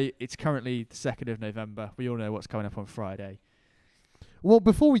all know it's currently the 2nd of November. We all know what's coming up on Friday. Well,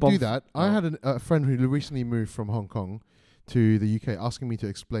 before we do that, I had a friend who recently moved from Hong Kong to the UK asking me to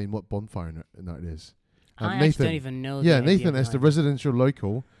explain what bonfire night is. I actually don't even know. Yeah, Nathan, as the residential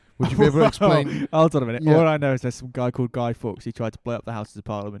local, would you be able to explain? Hold on a minute. Yeah. All I know is there's some guy called Guy Fawkes. He tried to blow up the Houses of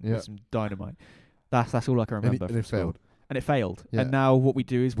Parliament with some dynamite. That's all I can remember. And it failed. and it failed. Yeah. And now what we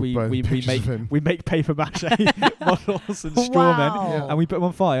do is we burn pictures of him. make paper mache models and straw men, Wow. and we put them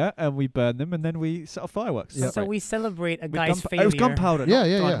on fire and we burn them, and then we set off fireworks. Yeah. So we celebrate a With guy's it was failure. gunpowder. Yeah, not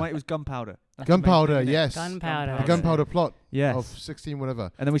yeah, yeah. dynamite, it was gunpowder. That's the main Gunpowder, thing, innit? yes. Gunpowder. The gunpowder plot Yes. of 16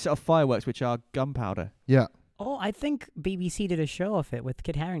 whatever. And then we set off fireworks, which are gunpowder. Yeah. Oh, I think BBC did a show of it with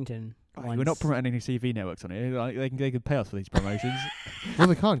Kit Harington. We're not promoting any CV networks on it. Like, they can pay us for these promotions. Well,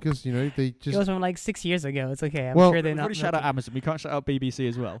 they can't because, they It just... was from like 6 years ago. It's okay. I'm Well, sure they're We've not. already shout out looking. Amazon. We can't shout out BBC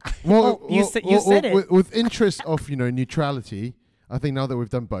as well. Oh, you said it. With interest of, neutrality, I think now that we've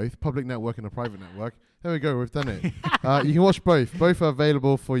done both, public network and a private network, there we go, we've done it. You can watch both. Both are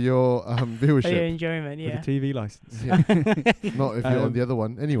available for your For your viewership. enjoyment, yeah. With a TV license. Yeah. Not if you're on the other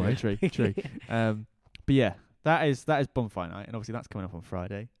one. Anyway. Yeah, true. But yeah, that is Bonfire Night, and obviously that's coming up on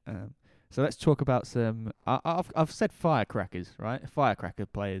Friday. So let's talk about some. I've said firecrackers, right?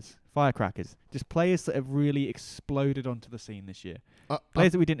 Firecrackers, just players that have really exploded onto the scene this year.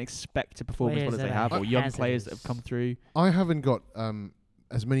 Players that we didn't expect to perform as well Players as they that have, are or young players that have come through. I haven't got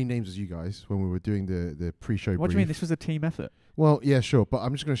as many names as you guys when we were doing the pre-show What brief. do you mean? This was a team effort. Well, yeah, sure, but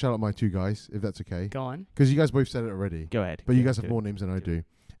I'm just going to shout out my two guys, if that's okay. Go on. Because you guys both said it already. Go ahead. But you Yeah, guys have do more it. names than I do.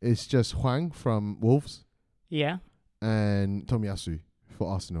 It's just Hwang from Wolves Yeah. and Tomiyasu for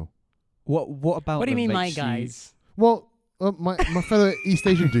Arsenal. What about? What do you them mean, my makes you- guys? Well, my fellow East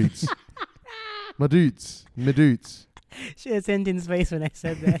Asian dudes. My dudes. Should have sent in space when I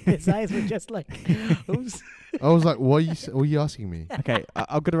said that. His eyes were just like, oops. I was like, what are you asking me? Okay,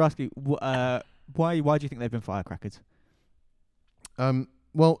 I'm going to ask you. Why do you think they've been firecrackers?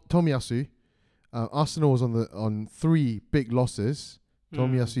 Well, Tomiyasu, Arsenal was on 3 big losses.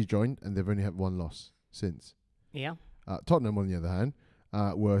 Tomiyasu joined, and they've only had 1 loss since. Yeah. Tottenham, on the other hand,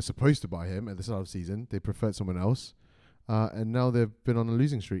 were supposed to buy him at the start of the season. They preferred someone else, and now they've been on a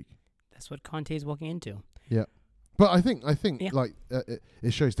losing streak. That's what Conte is walking into. But I think Yeah. like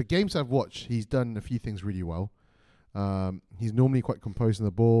it shows. The games I've watched, he's done a few things really well. He's normally quite composed on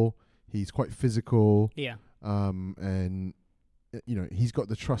the ball. He's quite physical, Yeah. and he's got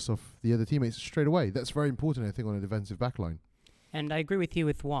the trust of the other teammates straight away. That's very important, I think, on a defensive backline. And I agree with you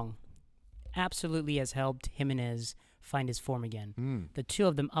with Wong. Absolutely has helped Jimenez find his form again. The two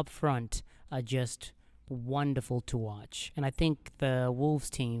of them up front are just wonderful to watch. And I think the Wolves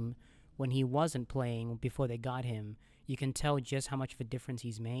team, when he wasn't playing before they got him, you can tell just how much of a difference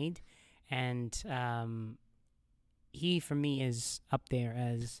he's made. And he, for me, is up there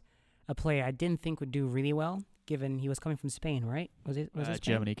as a player I didn't think would do really well, given he was coming from Spain, right? Was it Spain?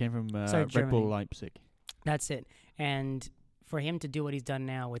 Germany came from Sorry, Red Bull Germany. Leipzig. That's it. And for him to do what he's done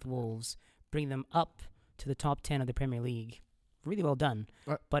now with Wolves, bring them up to the top 10 of the Premier League, really well done.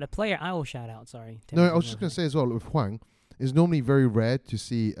 But a player I will shout out, sorry. No, I was just going to say as well, with Hwang, it's normally very rare to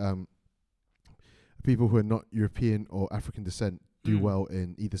see people who are not European or African descent do well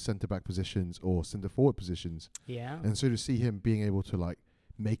in either centre-back positions or centre-forward positions. Yeah. And so to see him being able to,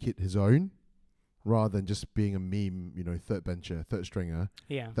 make it his own, rather than just being a meme, third bencher, third stringer,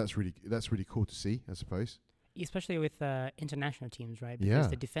 Yeah. that's really cool to see, I suppose. Especially with international teams, right? Because Yeah.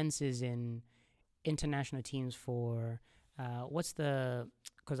 the defenses in international teams for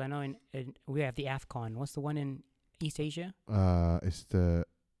because I know in we have the AFCON. What's the one in East Asia? It's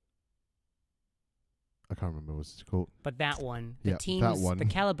I can't remember what it's called. But that one, the Yeah, teams, that one. the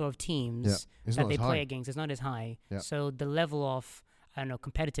caliber of teams It's that not they as play high. against is not as high. Yeah. So the level of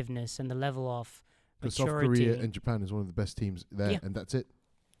competitiveness and the level of Because South maturity, Korea and Japan is one of the best teams there, Yeah. and that's it.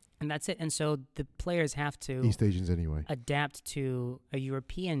 and that's it. And so the players have to East Asians anyway. adapt to a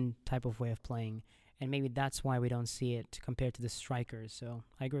European type of way of playing, and maybe that's why we don't see it compared to the strikers. So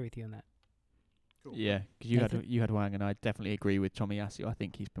I agree with you on that. Cool. Yeah, because you had Wang, and I definitely agree with Tomiyasu. I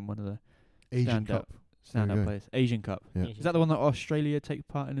think he's been one of the Asian stand-up Cup. There we stand-up go. players. Asian Cup. Yeah. Asian Is that the one that Australia take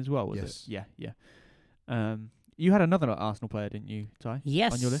part in as well? Was Yes. it? Yeah. You had another Arsenal player, didn't you, Ty?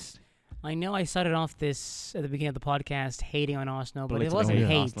 Yes. On your list? I know I started off this at the beginning of the podcast hating on Arsenal, but it Political wasn't hate.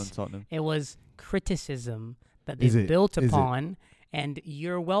 hate. Arsenal and Tottenham. It was criticism that Is they've it? built Is it? upon. And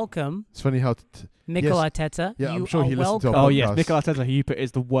you're welcome, It's funny how Mikel Yes. Arteta. Yeah, I'm you sure are he listened to welcome. our Oh yes, podcast. Mikel Arteta, who you put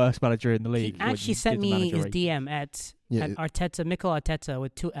is the worst manager in the He league. when actually you sent did the me his manager rating. DM at Arteta, Mikel Arteta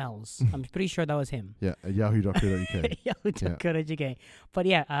with 2 L's. I'm pretty sure that was him. at yahoo.co.uk. Yahoo.co.uk. But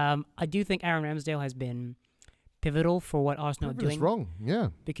yeah, I do think Aaron Ramsdale has been pivotal for what Arsenal are Proven us doing, wrong. Yeah.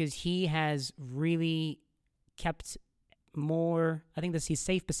 because he has really kept more. I think his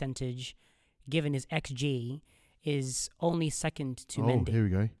save percentage, given his XG, is only second to Mendy. Here we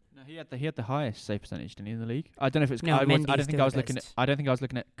go. No, he had the highest save percentage, didn't he, in the league? I don't know if it's. No, I Mendy's don't think still I was the looking at. best. I don't think I was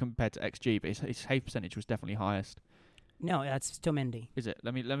looking at compared to XG, but his save percentage was definitely highest. No, that's still Mendy. Is it?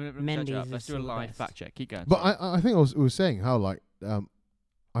 Let me search Mendy it up. is Let's do a still the live best. fact check. Keep going. But sorry. I think we were saying how like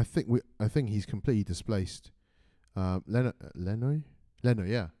I think he's completely displaced Leno,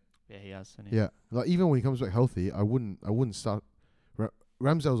 yeah. Yeah, he has. hasn't he? Yeah, like even when he comes back healthy, I wouldn't start.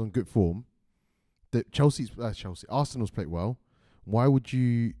 Ramsdale's on good form. Arsenal's played well. Why would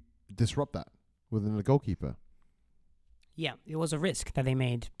you disrupt that within the goalkeeper? Yeah, it was a risk that they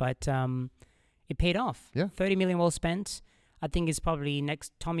made, but it paid off. Yeah. 30 million well spent. I think it's probably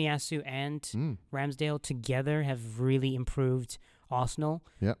next. Tomiyasu and Ramsdale together have really improved Arsenal.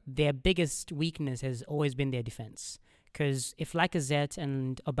 Yeah. Their biggest weakness has always been their defense. Because if Lacazette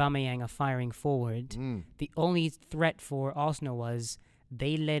and Aubameyang are firing forward, the only threat for Arsenal was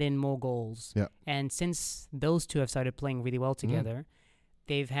they let in more goals. Yeah. And since those two have started playing really well together,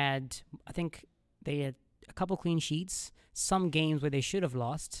 they've had, I think they had a couple clean sheets, some games where they should have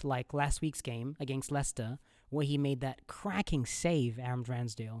lost, like last week's game against Leicester, where he made that cracking save, Aaron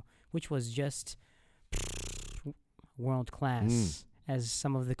Ramsdale, which was just world class, as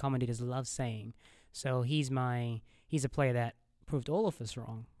some of the commentators love saying. So he's a player that proved all of us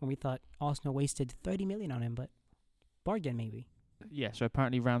wrong when we thought Arsenal wasted 30 million on him, but bargain maybe. Yeah, so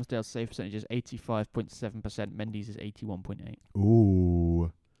apparently Ramsdale's save percentage is 85.7%. Mendy's is 81.8.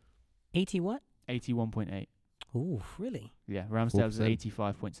 Ooh. 80 what? 81.8. Ooh, really? Yeah, Ramsdale's is 4%.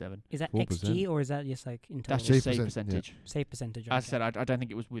 85.7. Is that 4%. XG or is that just like in total? That's just Save save percent, percentage. Save percentage. As I okay. said, I don't think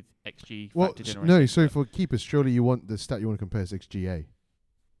it was with XG Well, factored in or no. anything, So but for keepers, surely you want the stat you want to compare is XGA,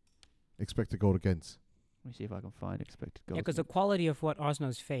 expected goal against. let me see if I can find expected goals. Yeah, because the quality of what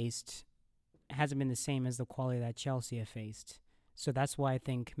Arsenal's faced hasn't been the same as the quality that Chelsea have faced. So that's why I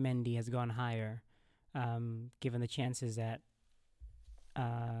think Mendy has gone higher, given the chances that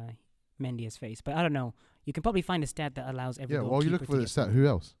Mendy has faced. But I don't know. You can probably find a stat that allows every Yeah. While you look goalkeeper for to the get stat, something. who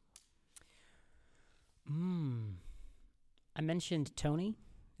else? I mentioned Tony.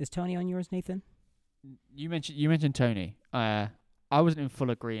 Is Tony on yours, Nathan? You mentioned Tony. I wasn't in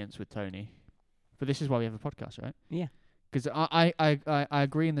full agreement with Tony, but this is why we have a podcast, right? Yeah. Because I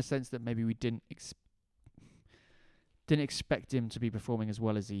agree in the sense that maybe we didn't expect him to be performing as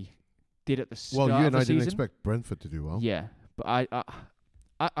well as he did at the start Well, you of and the I didn't season. expect Brentford to do well. Yeah, but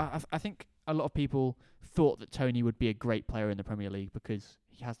I think a lot of people thought that Tony would be a great player in the Premier League because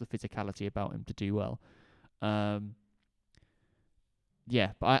he has the physicality about him to do well.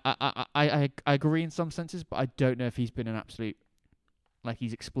 Yeah, but I agree in some senses, but I don't know if he's been an absolute, like,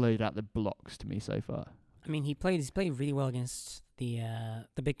 he's exploded out the blocks to me so far. I mean, he's played really well against the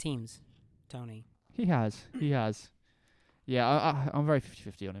big teams, Tony. He has. Yeah, I'm very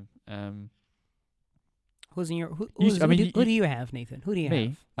 50-50 on him. Who's in your who do you have, Nathan? Who do you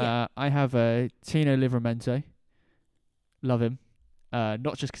Me? have? Yeah. I have Tino Livramento. Love him.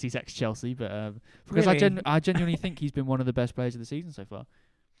 Not just because he's ex-Chelsea, but because Really? I genuinely think he's been one of the best players of the season so far.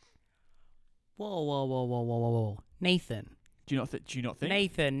 Whoa. Nathan. Do you not think?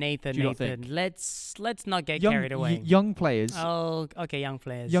 Nathan. Do you not think? Let's not get young, carried away. young players. Oh, okay, young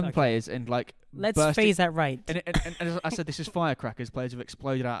players. Young okay. players and like Let's bursting- phrase that right. And as I said, this is firecrackers. Players have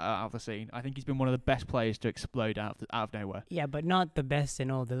exploded out of the scene. I think he's been one of the best players to explode out of nowhere. Yeah, but not the best in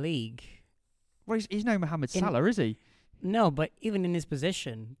all the league. Well, he's no Mohamed In- Salah, is he? No, but even in his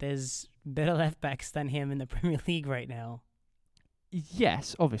position, there's better left backs than him in the Premier League right now.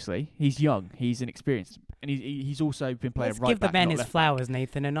 Yes, obviously. He's young. He's inexperienced, and he's also been playing Let's right give the back, man not his left back. flowers,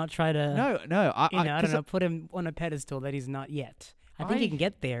 Nathan, and not try to No. I don't 'cause know, put him on a pedestal that he's not yet. I think he can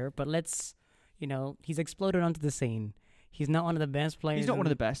get there, but let's, he's exploded onto the scene. He's not one of the best players. He's not one of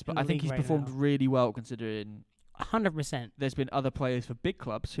the best, but in I the think league he's right performed now. really well considering 100%. there's been other players for big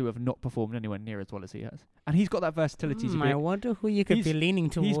clubs who have not performed anywhere near as well as he has. And he's got that versatility to be. I wonder who you could be leaning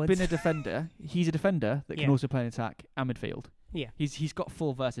towards. He's been a defender. He's a defender that can Yeah. also play in attack and midfield. Yeah. He's got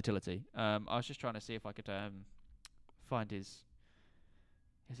full versatility. I was just trying to see if I could find his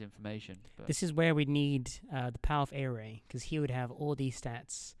information. But This is where we need the power of Aire, because he would have all these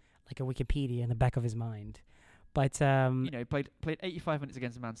stats like a Wikipedia in the back of his mind. But played 85 minutes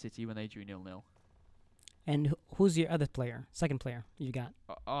against Man City when they drew 0-0. and who's your other player? Second player you got?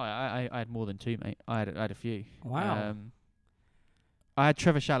 I had more than two, mate. I had a few. Wow. I had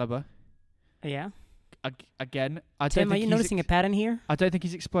Trevor Chalobah. Yeah. Again, I don't Tim, are think you he's noticing a pattern here? I don't think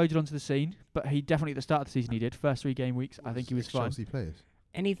he's exploded onto the scene, but he definitely at the start of the season he did. First 3 game weeks, I think he was fine. Chelsea players.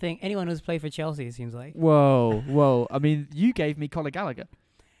 Anyone who's played for Chelsea, it seems like. Whoa. I mean, you gave me Conor Gallagher.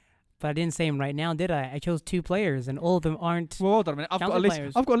 But I didn't say him right now, did I? I chose 2 players, and all of them aren't. Well, hold on a minute. I've got a Chelsea list.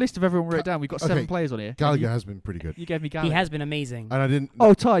 players. I've got a list of everyone wrote down. We've got 7 Okay, players on here. Gallagher You, has been pretty good. you gave me Gallagher. He has been amazing. And I didn't.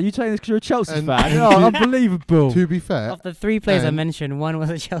 Oh, Ty, you saying this because you're a Chelsea And- fan? and Oh, to- unbelievable. To be fair, Of the 3 players I and- mentioned, one was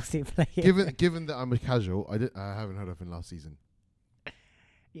a Chelsea player. given that I'm a casual, I haven't heard of him last season.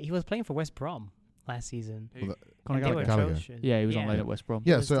 He was playing for West Brom last season. Who? Well, Conor And they were Gallagher. Gallagher. atrocious. Yeah, he was on Yeah. loan at West Brom.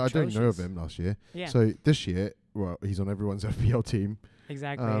 Yeah, was so I don't know of atrocious. him last year. Yeah, So this year, well, he's on everyone's FPL team.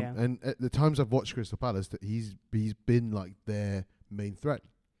 exactly. Yeah. And at the times I've watched Crystal Palace, that he's been like their main threat.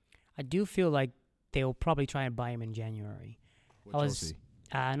 I do feel like they'll probably try and buy him in January. With I was- Chelsea.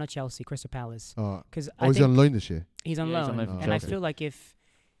 Not Chelsea, Crystal Palace. Oh, Because is I he think on loan this year? he's on Yeah, he's on loan. loan from And I Chelsea. feel like if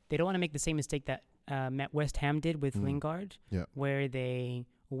they don't want to make the same mistake that West Ham did with Mm. Lingard, Yeah. where they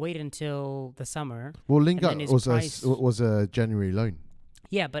wait until the summer. Well, then Lingard his was price- was a January loan.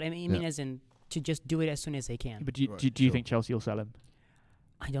 Yeah, but I mean Yeah. as in to just do it as soon as they can. But do you, Right, do you sure. think Chelsea will sell him?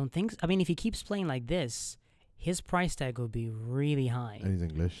 I don't think. I mean, if he keeps playing like this, his price tag will be really high. And he's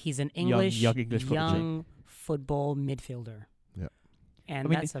English. He's an Young English, English prodigy. young football midfielder. Yeah. And I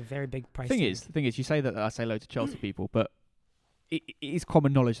mean, that's a very big price The tag. thing is, you say that I say loads of Chelsea people, but it is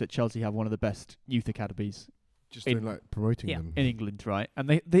common knowledge that Chelsea have one of the best youth academies Just in- doing like promoting Yeah. them. in England, right? And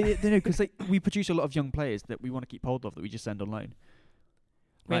they know because we produce a lot of young players that we want to keep hold of that we just send on loan.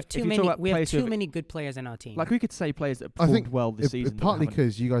 we have Like, too if you talk many. about We have players who too have- many good players in our team. Like we could say players that I performed think well this season, that we partly haven't.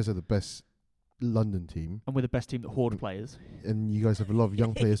 because you guys are the best London team, And we're the best team that hoard Mm. players. and you guys have a lot of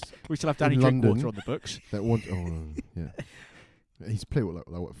young players We still have In Danny London. Drinkwater on the books. that want. Oh, yeah. He's played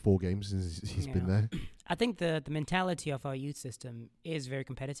what 4 games since he's been Yeah. there. I think the mentality of our youth system is very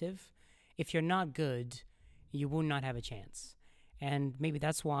competitive. If you're not good, you will not have a chance. And maybe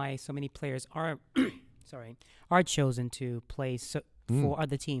that's why so many players are are chosen to play for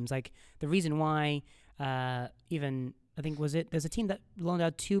other teams. Like the reason why even I think there's a team that loaned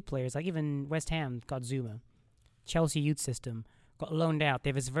out 2 players, like even West Ham got Zuma. Chelsea youth system got loaned out. They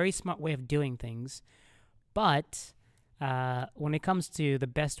have this very smart way of doing things. But when it comes to the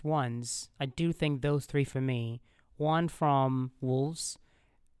best ones, I do think those 3 for me, one from Wolves,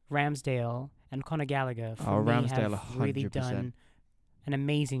 Ramsdale, and Conor Gallagher for me Ramsdale, have really 100%. done an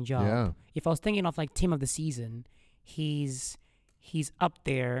amazing job. Yeah. If I was thinking of like team of the season, he's up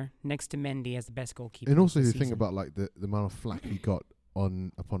there next to Mendy as the best goalkeeper. And also this the thing season. about like the amount of flack he got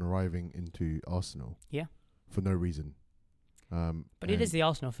upon arriving into Arsenal. Yeah. For no reason. But it is the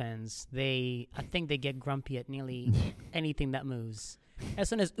Arsenal fans. I think they get grumpy at nearly anything that moves. As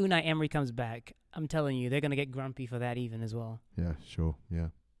soon as Unai Emery comes back, I'm telling you, they're gonna get grumpy for that even as well. Yeah, sure. Yeah.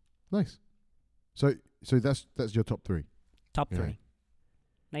 Nice. So that's your top 3. Top Yeah. 3.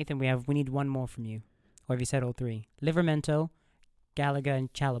 Nathan, we need one more from you. Or have you said all 3? Livermento, Gallagher,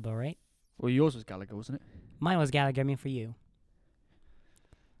 and Chalobah, right? Well, yours was Gallagher, wasn't it? Mine was Gallagher. I mean, for you.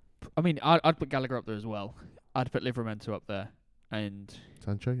 I mean, I'd put Gallagher up there as well. I'd put Livramento up there, and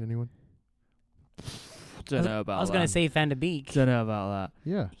Sancho, anyone? don't know about. I was that. gonna say Van de Beek. Don't know about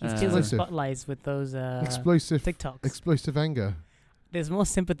Yeah. He's still in Explosive. spotlights with those Explosive TikToks. explosive anger. There's more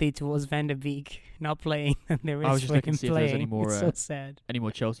sympathy towards Van de Beek not playing than there is I was just for looking him to see if there's playing. any more, It's so sad. that. Any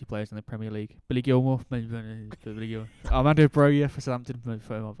more Chelsea players in the Premier League? Billy Gilmore, maybe Billy Gilmore. Armando Broja for Southampton,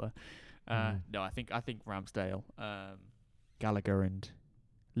 for him up there. No, I think Ramsdale, Gallagher, and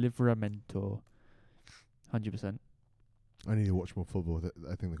Livramento, 100%. I need to watch more football.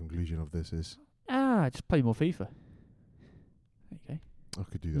 I think the conclusion of this is Just play more FIFA. Okay, I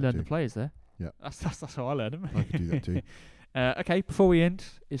could do that learn too. the players there. Yeah. that's how I learn them. I could do that too. Okay, before we end,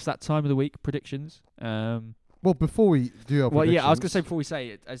 it's that time of the week predictions. Well, before we do our Well, yeah, I was going to say predictions, before we say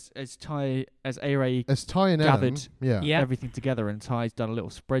it, as Ray as Ty and Adam, gathered Yeah. everything together and Ty's done a little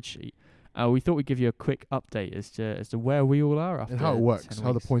spreadsheet, we thought we'd give you a quick update as to where we all are after and how it works, 10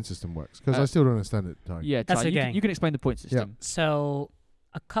 how the weeks. point system works, because I still don't understand it, Ty. Yeah, That's Ty, okay. you can explain the point system. So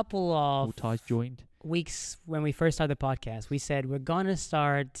a couple All of Ty's joined. weeks when we first started the podcast, we said we're gonna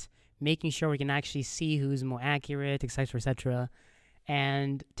start making sure we can actually see who's more accurate, etc., etc.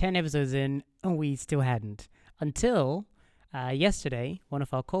 And 10 episodes in, we still hadn't until yesterday. One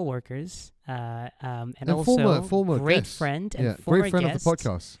of our co-workers and also former great guest. friend and Yeah, former great friend guest, of the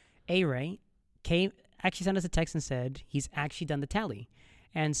podcast. A-Ray, actually sent us a text and said he's actually done the tally.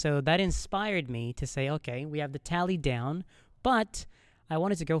 And so that inspired me to say, okay, we have the tally down, but I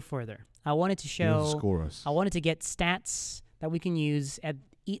wanted to go further. I wanted to You want to show, score us. I wanted to get stats that we can use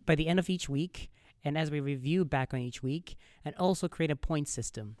by the end of each week and as we review back on each week, and also create a point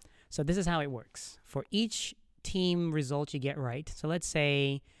system. So this is how it works. For each team result you get right, so let's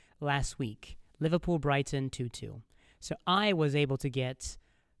say last week, Liverpool-Brighton 2-2. So I was able to get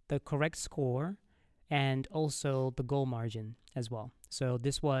the correct score and also the goal margin as well. So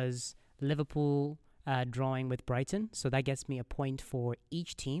this was Liverpool drawing with Brighton. So that gets me a point for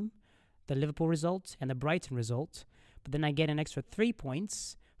each team, the Liverpool result and the Brighton result. But then I get an extra 3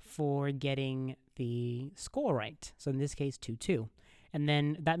 points for getting the score right. So in this case, 2-2. And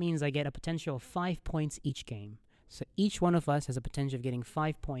then that means I get a potential of 5 points each game. So each one of us has a potential of getting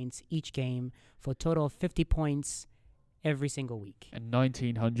 5 points each game for a total of 50 points every single week. And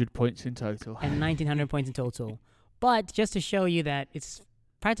 1,900 points in total. And 1,900 points in total. But just to show you that it's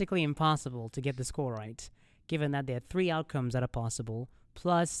practically impossible to get the score right, given that there are 3 outcomes that are possible,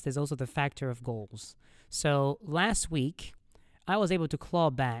 plus there's also the factor of goals. So last week, I was able to claw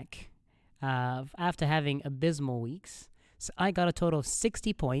back after having abysmal weeks. So I got a total of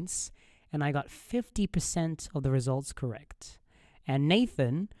 60 points, and I got 50% of the results correct. And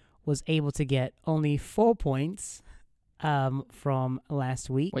Nathan was able to get only 4 points from last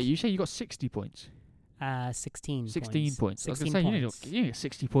week. Wait, you say you got 60 points? 16 points. 16 I was going to say, points. you didn't get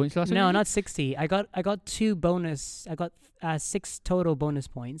 60 points last week. No, not 60. I got 2 bonus. I got 6 total bonus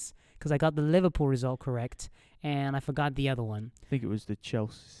points because I got the Liverpool result correct, and I forgot the other one. I think it was the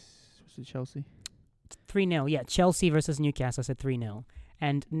Chelsea. Was it Chelsea? 3-0. Yeah, Chelsea versus Newcastle. I said 3-0.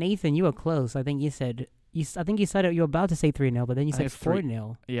 And Nathan, you were close. I think you said you were about to say 3-0, but then you said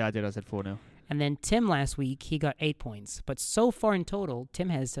 4-0. Yeah, I did. I said 4-0. And then Tim last week, he got 8 points. But so far in total, Tim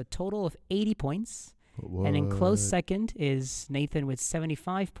has a total of 80 points. What? And in close second is Nathan with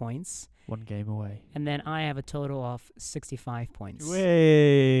 75 points. 1 game away. And then I have a total of 65 points.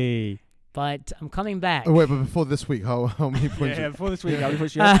 Way. But I'm coming back. Oh, wait, but before this week, how many points? Yeah, before this week, how many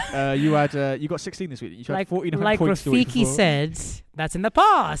points you had? You got 16 this week. You had 49 like points. Like Rafiki said, that's in the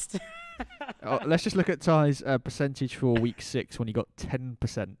past. Let's just look at Ty's percentage for week 6 when he got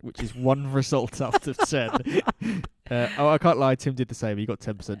 10%, which is 1 result out of 10. I can't lie, Tim did the same. He got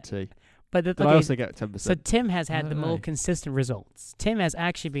 10% too. But Did I also get 10%? So Tim has had the more know. consistent results. Tim has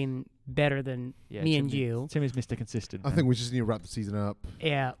actually been better than me and you. Tim is Mr. Consistent. I think we just need to wrap the season up.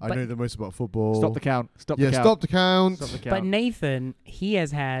 Yeah. I know the most about football. Stop the count. Stop the count. Stop the count. But Nathan, he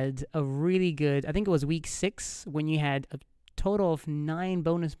has had a really good, I think it was week 6 when you had a total of 9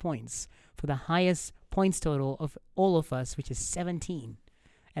 bonus points for the highest points total of all of us, which is 17.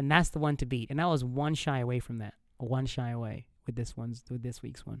 And that's the one to beat. And I was 1 shy away from that. 1 shy away with this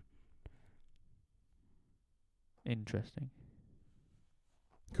week's one. Interesting.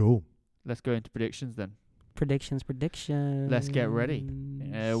 Cool. Let's go into predictions then. Predictions. Let's get ready.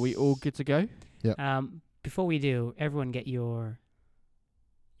 We all good to go? Yeah. Before we do, everyone get your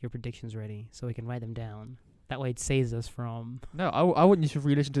predictions ready so we can write them down. That way it saves us from... No, I want you to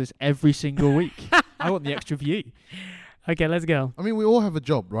re-listen to this every single week. I want the extra view. Okay, let's go. I mean, we all have a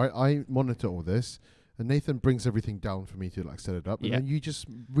job, right? I monitor all this, and Nathan brings everything down for me to set it up, and then you just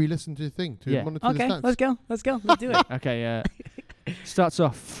re-listen to the thing to monitor the stats. Okay, let's go. Let's do it. Okay, starts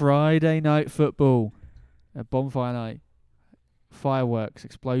off Friday night football, bonfire night, fireworks,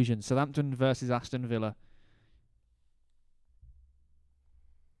 explosions. Southampton versus Aston Villa.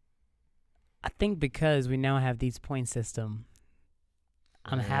 I think because we now have these point system,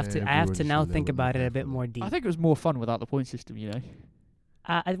 I have to Everyone's now a think little about bit it a bit careful. more deep. I think it was more fun without the point system, you know.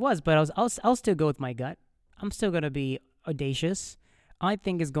 It was, but I'll still go with my gut. I'm still gonna be audacious. I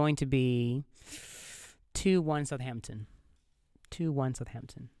think it's going to be 2-1 Southampton. 2-1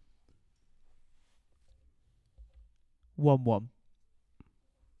 Southampton. 1-1.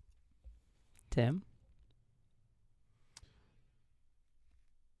 Tim?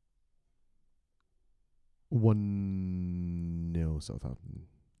 1-0 Southampton.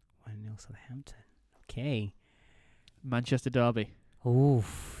 1-0 Southampton. Okay. Manchester Derby.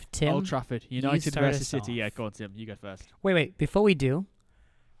 Oof. Tim? Old Trafford. United start versus us City. off. Yeah, go on, Tim. You go first. Wait. Before we do,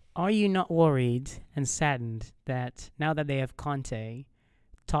 are you not worried and saddened that now that they have Conte,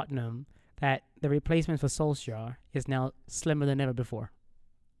 Tottenham, that the replacement for Solskjaer is now slimmer than ever before?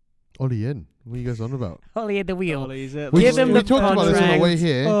 Ollie in. What are you guys on about? Ollie at the wheel. Ollie's at Give him we the talked about this on the way contract.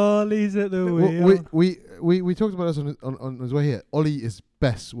 here. Ollie's at the wheel. We talked about this on his way here. Ollie is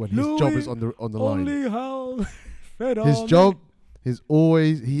best when his job is on the line. His job is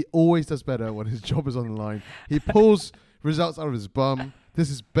he always does better when his job is on the line. He pulls results out of his bum. This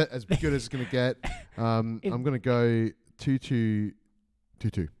is as good as it's gonna get. I'm gonna go 2-2.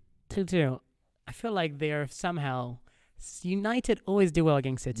 2-2. I feel like they're somehow United always do well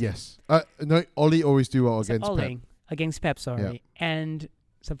against City. Yes. No, Ollie always do well against Ollie, Pep. Against Pep, sorry. Yeah. And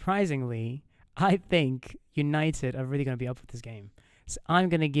surprisingly, I think United are really going to be up for this game. So I'm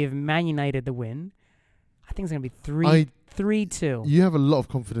going to give Man United the win. I think it's going to be 3-2. You have a lot of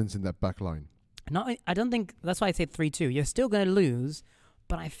confidence in that back line. No, I don't think that's why I say 3-2. You're still going to lose,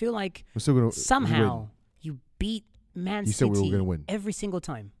 but I feel like We're still gonna somehow win. you beat Man You said City we were going to win. every single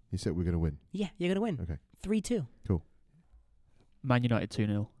time. You said we're going to win. Yeah, you're gonna win. Okay. 3-2. Man United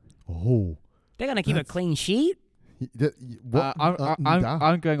 2-0. Oh. They're gonna keep a That's- clean sheet. What?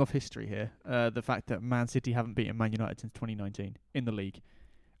 I'm going off history here. The fact that Man City haven't beaten Man United since 2019 in the league,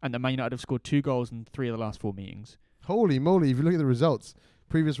 and that Man United have scored 2 goals in 3 of the last 4 meetings. Holy moly! If you look at the results,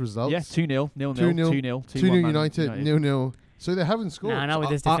 previous results. Yeah, 2-0, 0-0, 2-0, 2-0, 2-0 United, 0-0. So they haven't scored. Nah, not with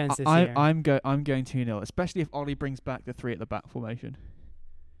this defense this year. I'm going 2-0, especially if Ollie brings back the 3 at the back formation.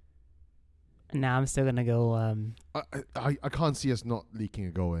 Nah, I'm still gonna go. I can't see us not leaking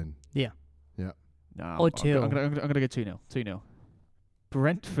a goal in. No, Or I'm 2. gonna go 2-0. 2-0.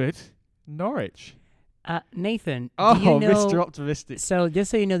 Brentford, Norwich. Nathan. Oh, do you know, Mr. Optimistic. So just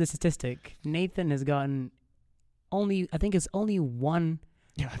so you know the statistic, Nathan has gotten I think it's only one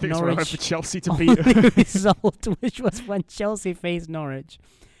Yeah, I think it's right Norwich for Chelsea to only beat. result, which was when Chelsea faced Norwich.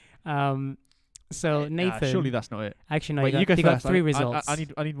 So Nathan, surely that's not it. actually no, Wait, you go got first. 3 results.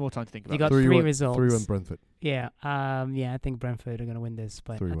 I need more time to think about You got this. 3 3-1 results. 3-1 Brentford. Yeah, I think Brentford are gonna win this,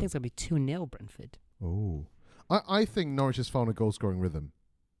 but I 3-1. think it's gonna be 2-0 Brentford. Oh. I think Norwich has found a goal scoring rhythm.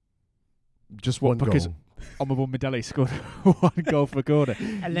 Just What, one because goal. Omar Medeli scored 1 goal for a corner.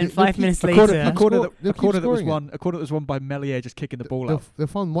 And They- then 5 they'll minutes A keep- corner, later, a corner, They'll that, a keep corner that was scoring it. won. A corner that was won by Melier just kicking the ball out. They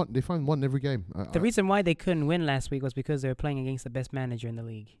found one. They find one every game. the reason why they couldn't win last week was because they were playing against the best manager in the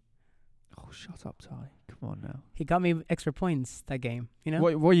league. Oh, shut up, Ty. Come on now. He got me extra points that game. You know,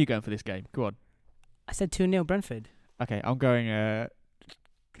 What are you going for this game? Go on. I said 2-0 Brentford. Okay, I'm going.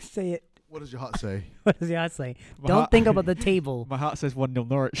 Say it. What does your heart say? What does the odds say? my Don't heart- think about the table. My heart says 1-0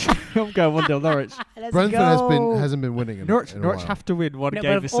 Norwich. I'm going 1-0 Norwich. Let's Brentford go. hasn't been winning. Norwich in a while. have to win one No,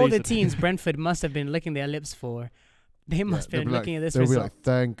 game but this of all season. the teams Brentford must have been licking their lips for, they must they'll have been be looking at this They'll be result. like,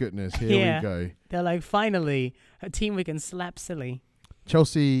 thank goodness, here Yeah. we go. They're like, finally, a team we can slap silly.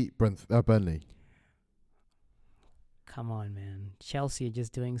 Chelsea, Burnley. Come on, man. Chelsea are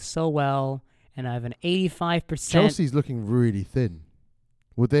just doing so well, and I have an 85%. Chelsea's looking really thin.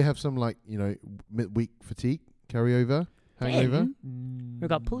 Would they have some midweek fatigue carryover, hangover? Then, we've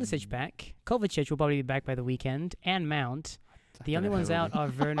got Pulisic back. Kovacic will probably be back by the weekend, and Mount. The only ones out are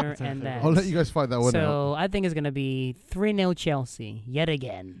Werner and that. I'll let you guys fight that one out. So I think it's going to be 3-0 Chelsea yet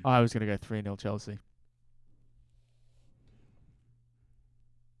again. I was going to go 3-0 Chelsea.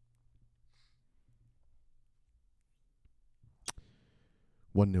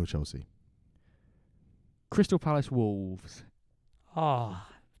 One 0 Chelsea. Crystal Palace Wolves. Oh,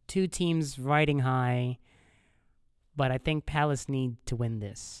 2 teams riding high, but I think Palace need to win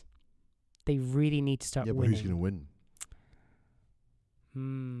this. They really need to start Yeah, but winning. who's going to win?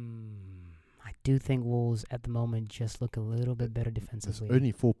 I do think Wolves at the moment just look a little bit better There's defensively.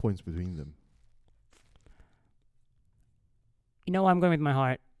 only 4 points between them. You know what? I'm going with my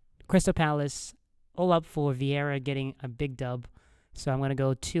heart. Crystal Palace, all up for Vieira getting a big dub. So I'm going to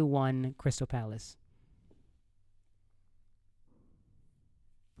go 2-1 Crystal Palace.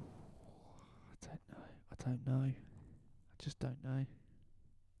 I don't know. I just don't know.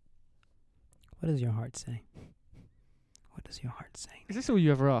 What does your heart say? What does your heart say? Is this all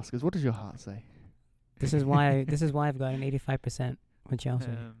you ever ask? Is what does your heart say? This is why I've got an 85% with Chelsea.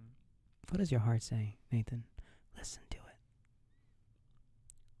 What does your heart say, Nathan? Listen to it.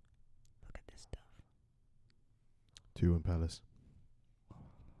 Look at this stuff. 2-1 Palace.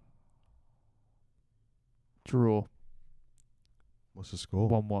 Draw. What's the score?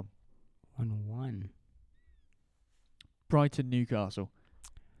 1-1. 1-1. Brighton Newcastle.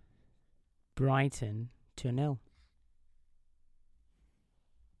 Brighton 2-0.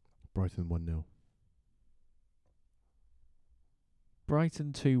 Brighton 1-0.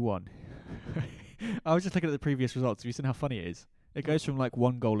 Brighton 2-1. I was just looking at the previous results. Have you seen how funny it is? It goes from like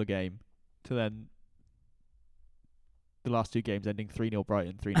 1 goal a game to then the last 2 games ending 3-0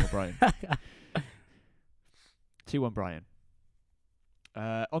 Brighton, 3-0 Brighton. 2-1 Brighton.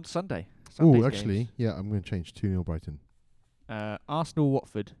 On Sunday. Oh, Sunday's actually, games. yeah, I'm going to change 2-0 Brighton. Arsenal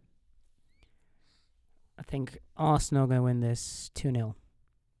Watford. I think Arsenal going to win this 2-0.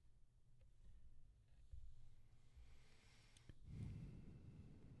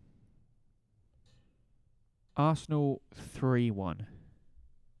 Arsenal 3-1.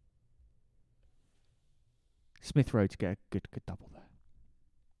 Smith Rowe to get a good double there.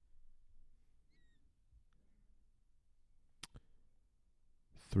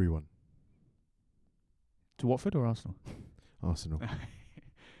 Three-one. To Watford or Arsenal? Arsenal.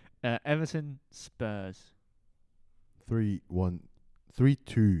 Everton Spurs. 3-1.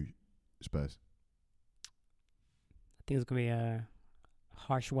 3-2 Spurs. I think it's going to be a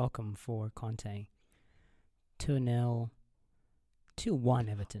harsh welcome for Conte. 2-0.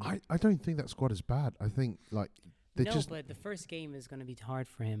 2-1 Everton. I don't think that squad is bad. I think, They no, just but the first game is going to be hard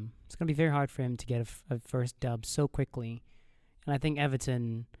for him. It's going to be very hard for him to get a first dub so quickly. And I think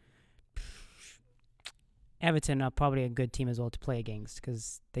Everton are probably a good team as well to play against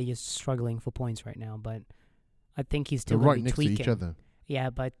because they're just struggling for points right now. But I think he's they're still going right to be next tweaking. to each other. Yeah,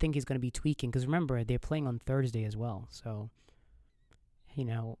 but I think he's going to be tweaking because remember, they're playing on Thursday as well. So,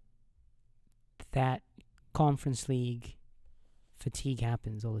 that Conference League fatigue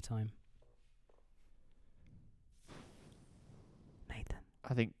happens all the time. Nathan.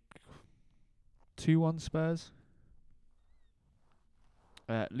 I think 2-1 Spurs.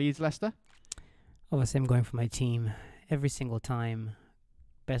 Leeds Leicester. Obviously, I'm going for my team every single time.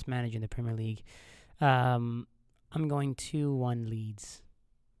 Best manager in the Premier League. I'm going 2-1 Leeds.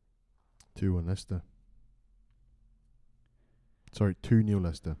 2-1 Leicester. Sorry, 2-0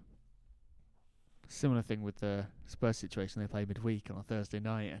 Leicester. Similar thing with the Spurs situation. They play midweek on a Thursday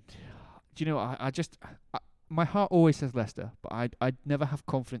night. And do you know what? I my heart always says Leicester, but I never have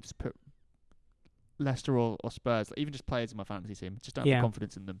confidence to put Leicester or Spurs, like even just players in my fantasy team. Just don't have the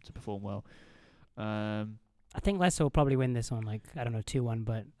confidence in them to perform well. I think Leicester will probably win this one, 2-1,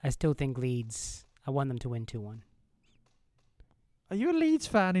 but I still think Leeds, I want them to win 2-1. Are you a Leeds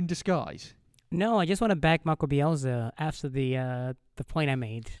fan in disguise? No, I just want to back Marco Bielsa after the point I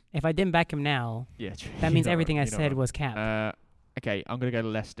made. If I didn't back him now, that means everything I said was cap. Okay, I'm going to go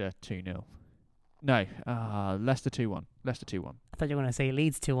Leicester 2-0. No, Leicester 2-1. Leicester 2-1. I thought you were going to say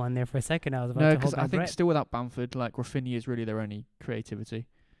Leeds 2-1 there for a second. I was about no, to because hold my I think breath. still without Bamford, Rafinha is really their only creativity.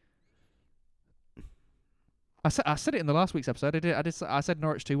 I said it in the last week's episode. I said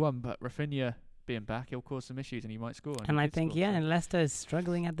Norwich 2-1, but Rafinha being back, he'll cause some issues and he might score. And I think, and Leicester is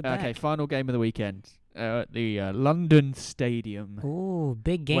struggling at the back. Okay, final game of the weekend. The London Stadium. Ooh,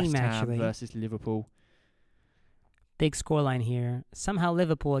 big game West Ham actually. versus Liverpool. Big scoreline here. Somehow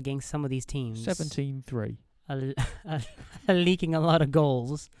Liverpool against some of these teams. 17-3. Are leaking a lot of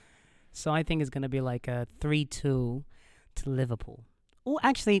goals. So I think it's going to be like a 3-2 to Liverpool. Oh,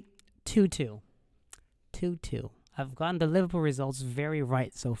 actually, 2-2. 2-2. I've gotten the Liverpool results very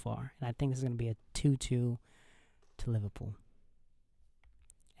right so far. And I think this is going to be a 2-2 to Liverpool.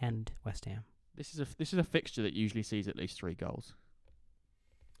 And West Ham. This is a fixture that usually sees at least 3 goals.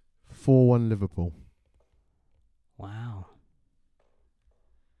 4-1 Liverpool. Wow.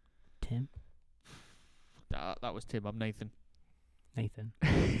 Tim? That was Tim. I'm Nathan. Nathan.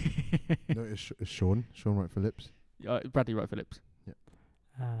 No, it's Sean. Sean Wright-Phillips. Bradley Wright-Phillips. Yep.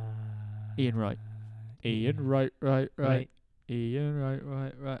 Ian Wright. Ian Wright. Ian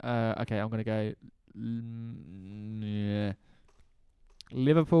Wright. Okay, I'm going to go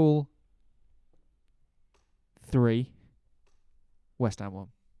Liverpool 3, West Ham 1.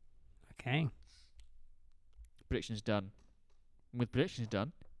 Okay. Predictions done. And with predictions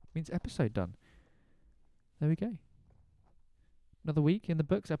done, means episode done. There we go. Another week in the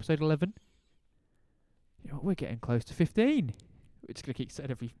books, episode 11. You know what, we're getting close to 15. We're just going to keep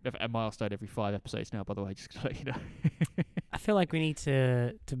setting a milestone every 5 episodes now, by the way, just to let you know. I feel like we need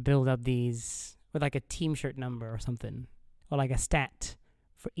to build up these with like a team shirt number or something. Or like a stat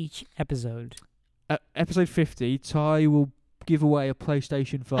for each episode. Episode 50, Ty will give away a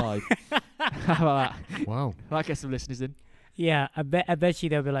PlayStation 5. How about that? Wow. That gets some listeners in. Yeah, I bet you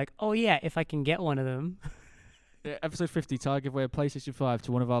they'll be like, oh yeah, if I can get one of them. Yeah, episode 50, Ty give away a PlayStation 5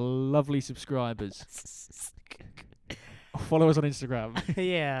 to one of our lovely subscribers. Follow us on Instagram.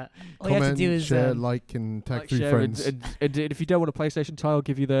 Yeah. All you have to Comment, do is share, like, and tag 3 share, friends. and if you don't want a PlayStation, Ty will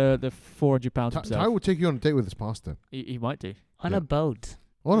give you the £400 himself. Ty will take you on a date with his pastor. He might do. on a boat.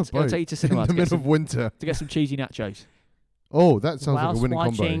 On a He'll boat. take you to cinema in the middle of winter. to get some cheesy nachos. Oh, that sounds like a Whilst winning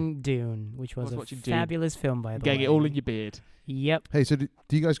watching combo. Dune, which was Whilst a watching Dune. fabulous film, by the way. Getting it all in your beard. Yep, Hey, so do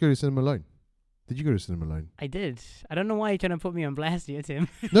you guys go to cinema alone? Did you go to cinema alone? I did. I don't know why you're trying to put me on blast here, Tim.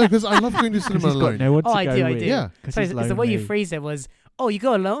 No, because I love going to 'Cause cinema he's got alone. no one to Oh, I go do, I with. do. Yeah. 'Cause So he's the way you lonely. phrased it was, oh, you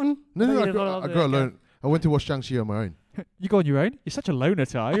go alone? No, I I thought go alone. I went to watch Shang-Chi on my own. You go on your own? You're such a loner,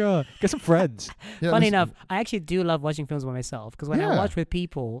 Ty. Get some friends. Yeah, Funny listen, enough, I actually do love watching films by myself because when I Yeah. watch with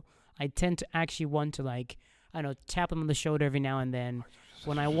people, I tend to actually want to tap them on the shoulder every now and then.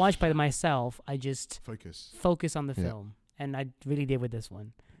 When I watch by myself, I just focus on the Yeah. film, and I really did with this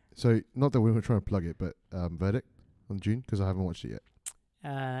one. So, not that we were trying to plug it, but verdict on June, because I haven't watched it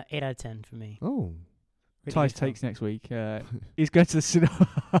yet. 8 out of 10 for me. Oh. Really Ty's good film. takes next week. He's going to the cinema.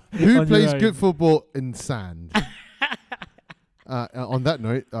 Who on plays your own. good football in sand? On that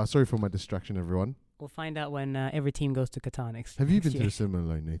note, sorry for my distraction, everyone. We'll find out when every team goes to Qatar next. Have you next been to year. the cinema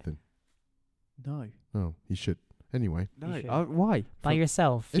alone, Nathan? No. Oh, you should. Anyway. No. should. Why? By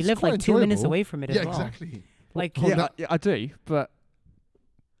yourself? You It's live quite like 2 minutes enjoyable. away from it as Yeah, well. exactly. Like, Yeah, I do, but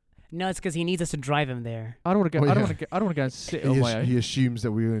No, it's because he needs us to drive him there. I don't want to go. Well, I don't yeah. want to go. I don't want to go and sit on my own. He assumes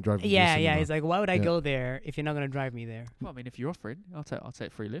that we're going to drive. him to the Yeah, cinema. He's like, why would I Yeah. go there if you're not going to drive me there? Well, I mean, if you're offering, I'll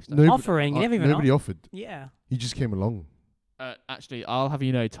take free lifts. Nobody- Offering, you never even Nobody offered. Yeah. He just came along. Actually, I'll have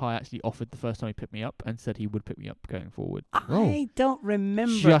you know, Ty actually offered the first time he picked me up and said he would pick me up going forward. I don't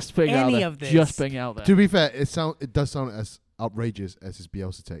remember Just putting it out any there. of this. Just putting it out there. To be fair, it does sound as outrageous as his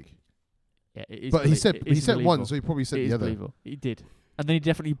Bielsa take. Yeah, it is But he said it is one, believable. so he probably said It the is other. believable. He did. And then he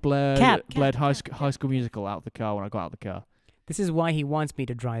definitely blared Cap. High School Musical out of the car when I got out of the car. This is why he wants me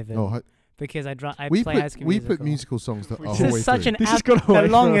to drive him. No, because I play we High School Musical. put musical songs that are This halfway is such through. an This has apt, gone away the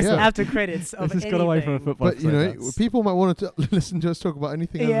from- longest Yeah. after credits of This has gone away from a anything. football. But you know, people might want to listen to us talk about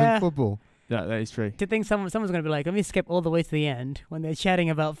anything other Yeah. than football. Yeah, that is true. To think someone's going to be like, let me skip all the way to the end when they're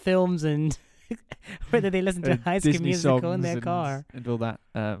chatting about films and whether they listen to High School Disney Musical in their songs car. and all that.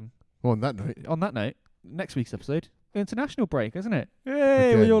 Well, on that note, On that note, next week's episode, international break, isn't it?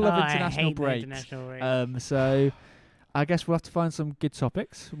 Hey, Again. we all love Oh, international I hate the breaks. international break. So I guess we'll have to find some good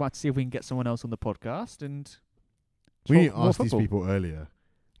topics. We might see if we can get someone else on the podcast and we talk need to more ask these football. people earlier,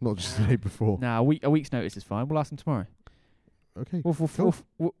 not just the day before. Nah, a week's notice is fine. We'll ask them tomorrow. Okay.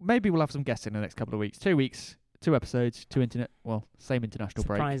 We'll maybe we'll have some guests in the next couple of weeks. 2 weeks, 2 episodes, same international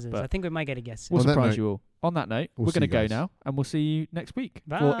Surprises. break. I But think we might get a guest. we'll On that surprise note, you all. On that note, we'll we're going to see you go guys. now, and we'll see you next week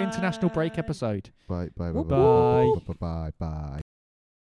for international break Bye. episode. Bye. Bye. Bye. Bye. Bye. Bye.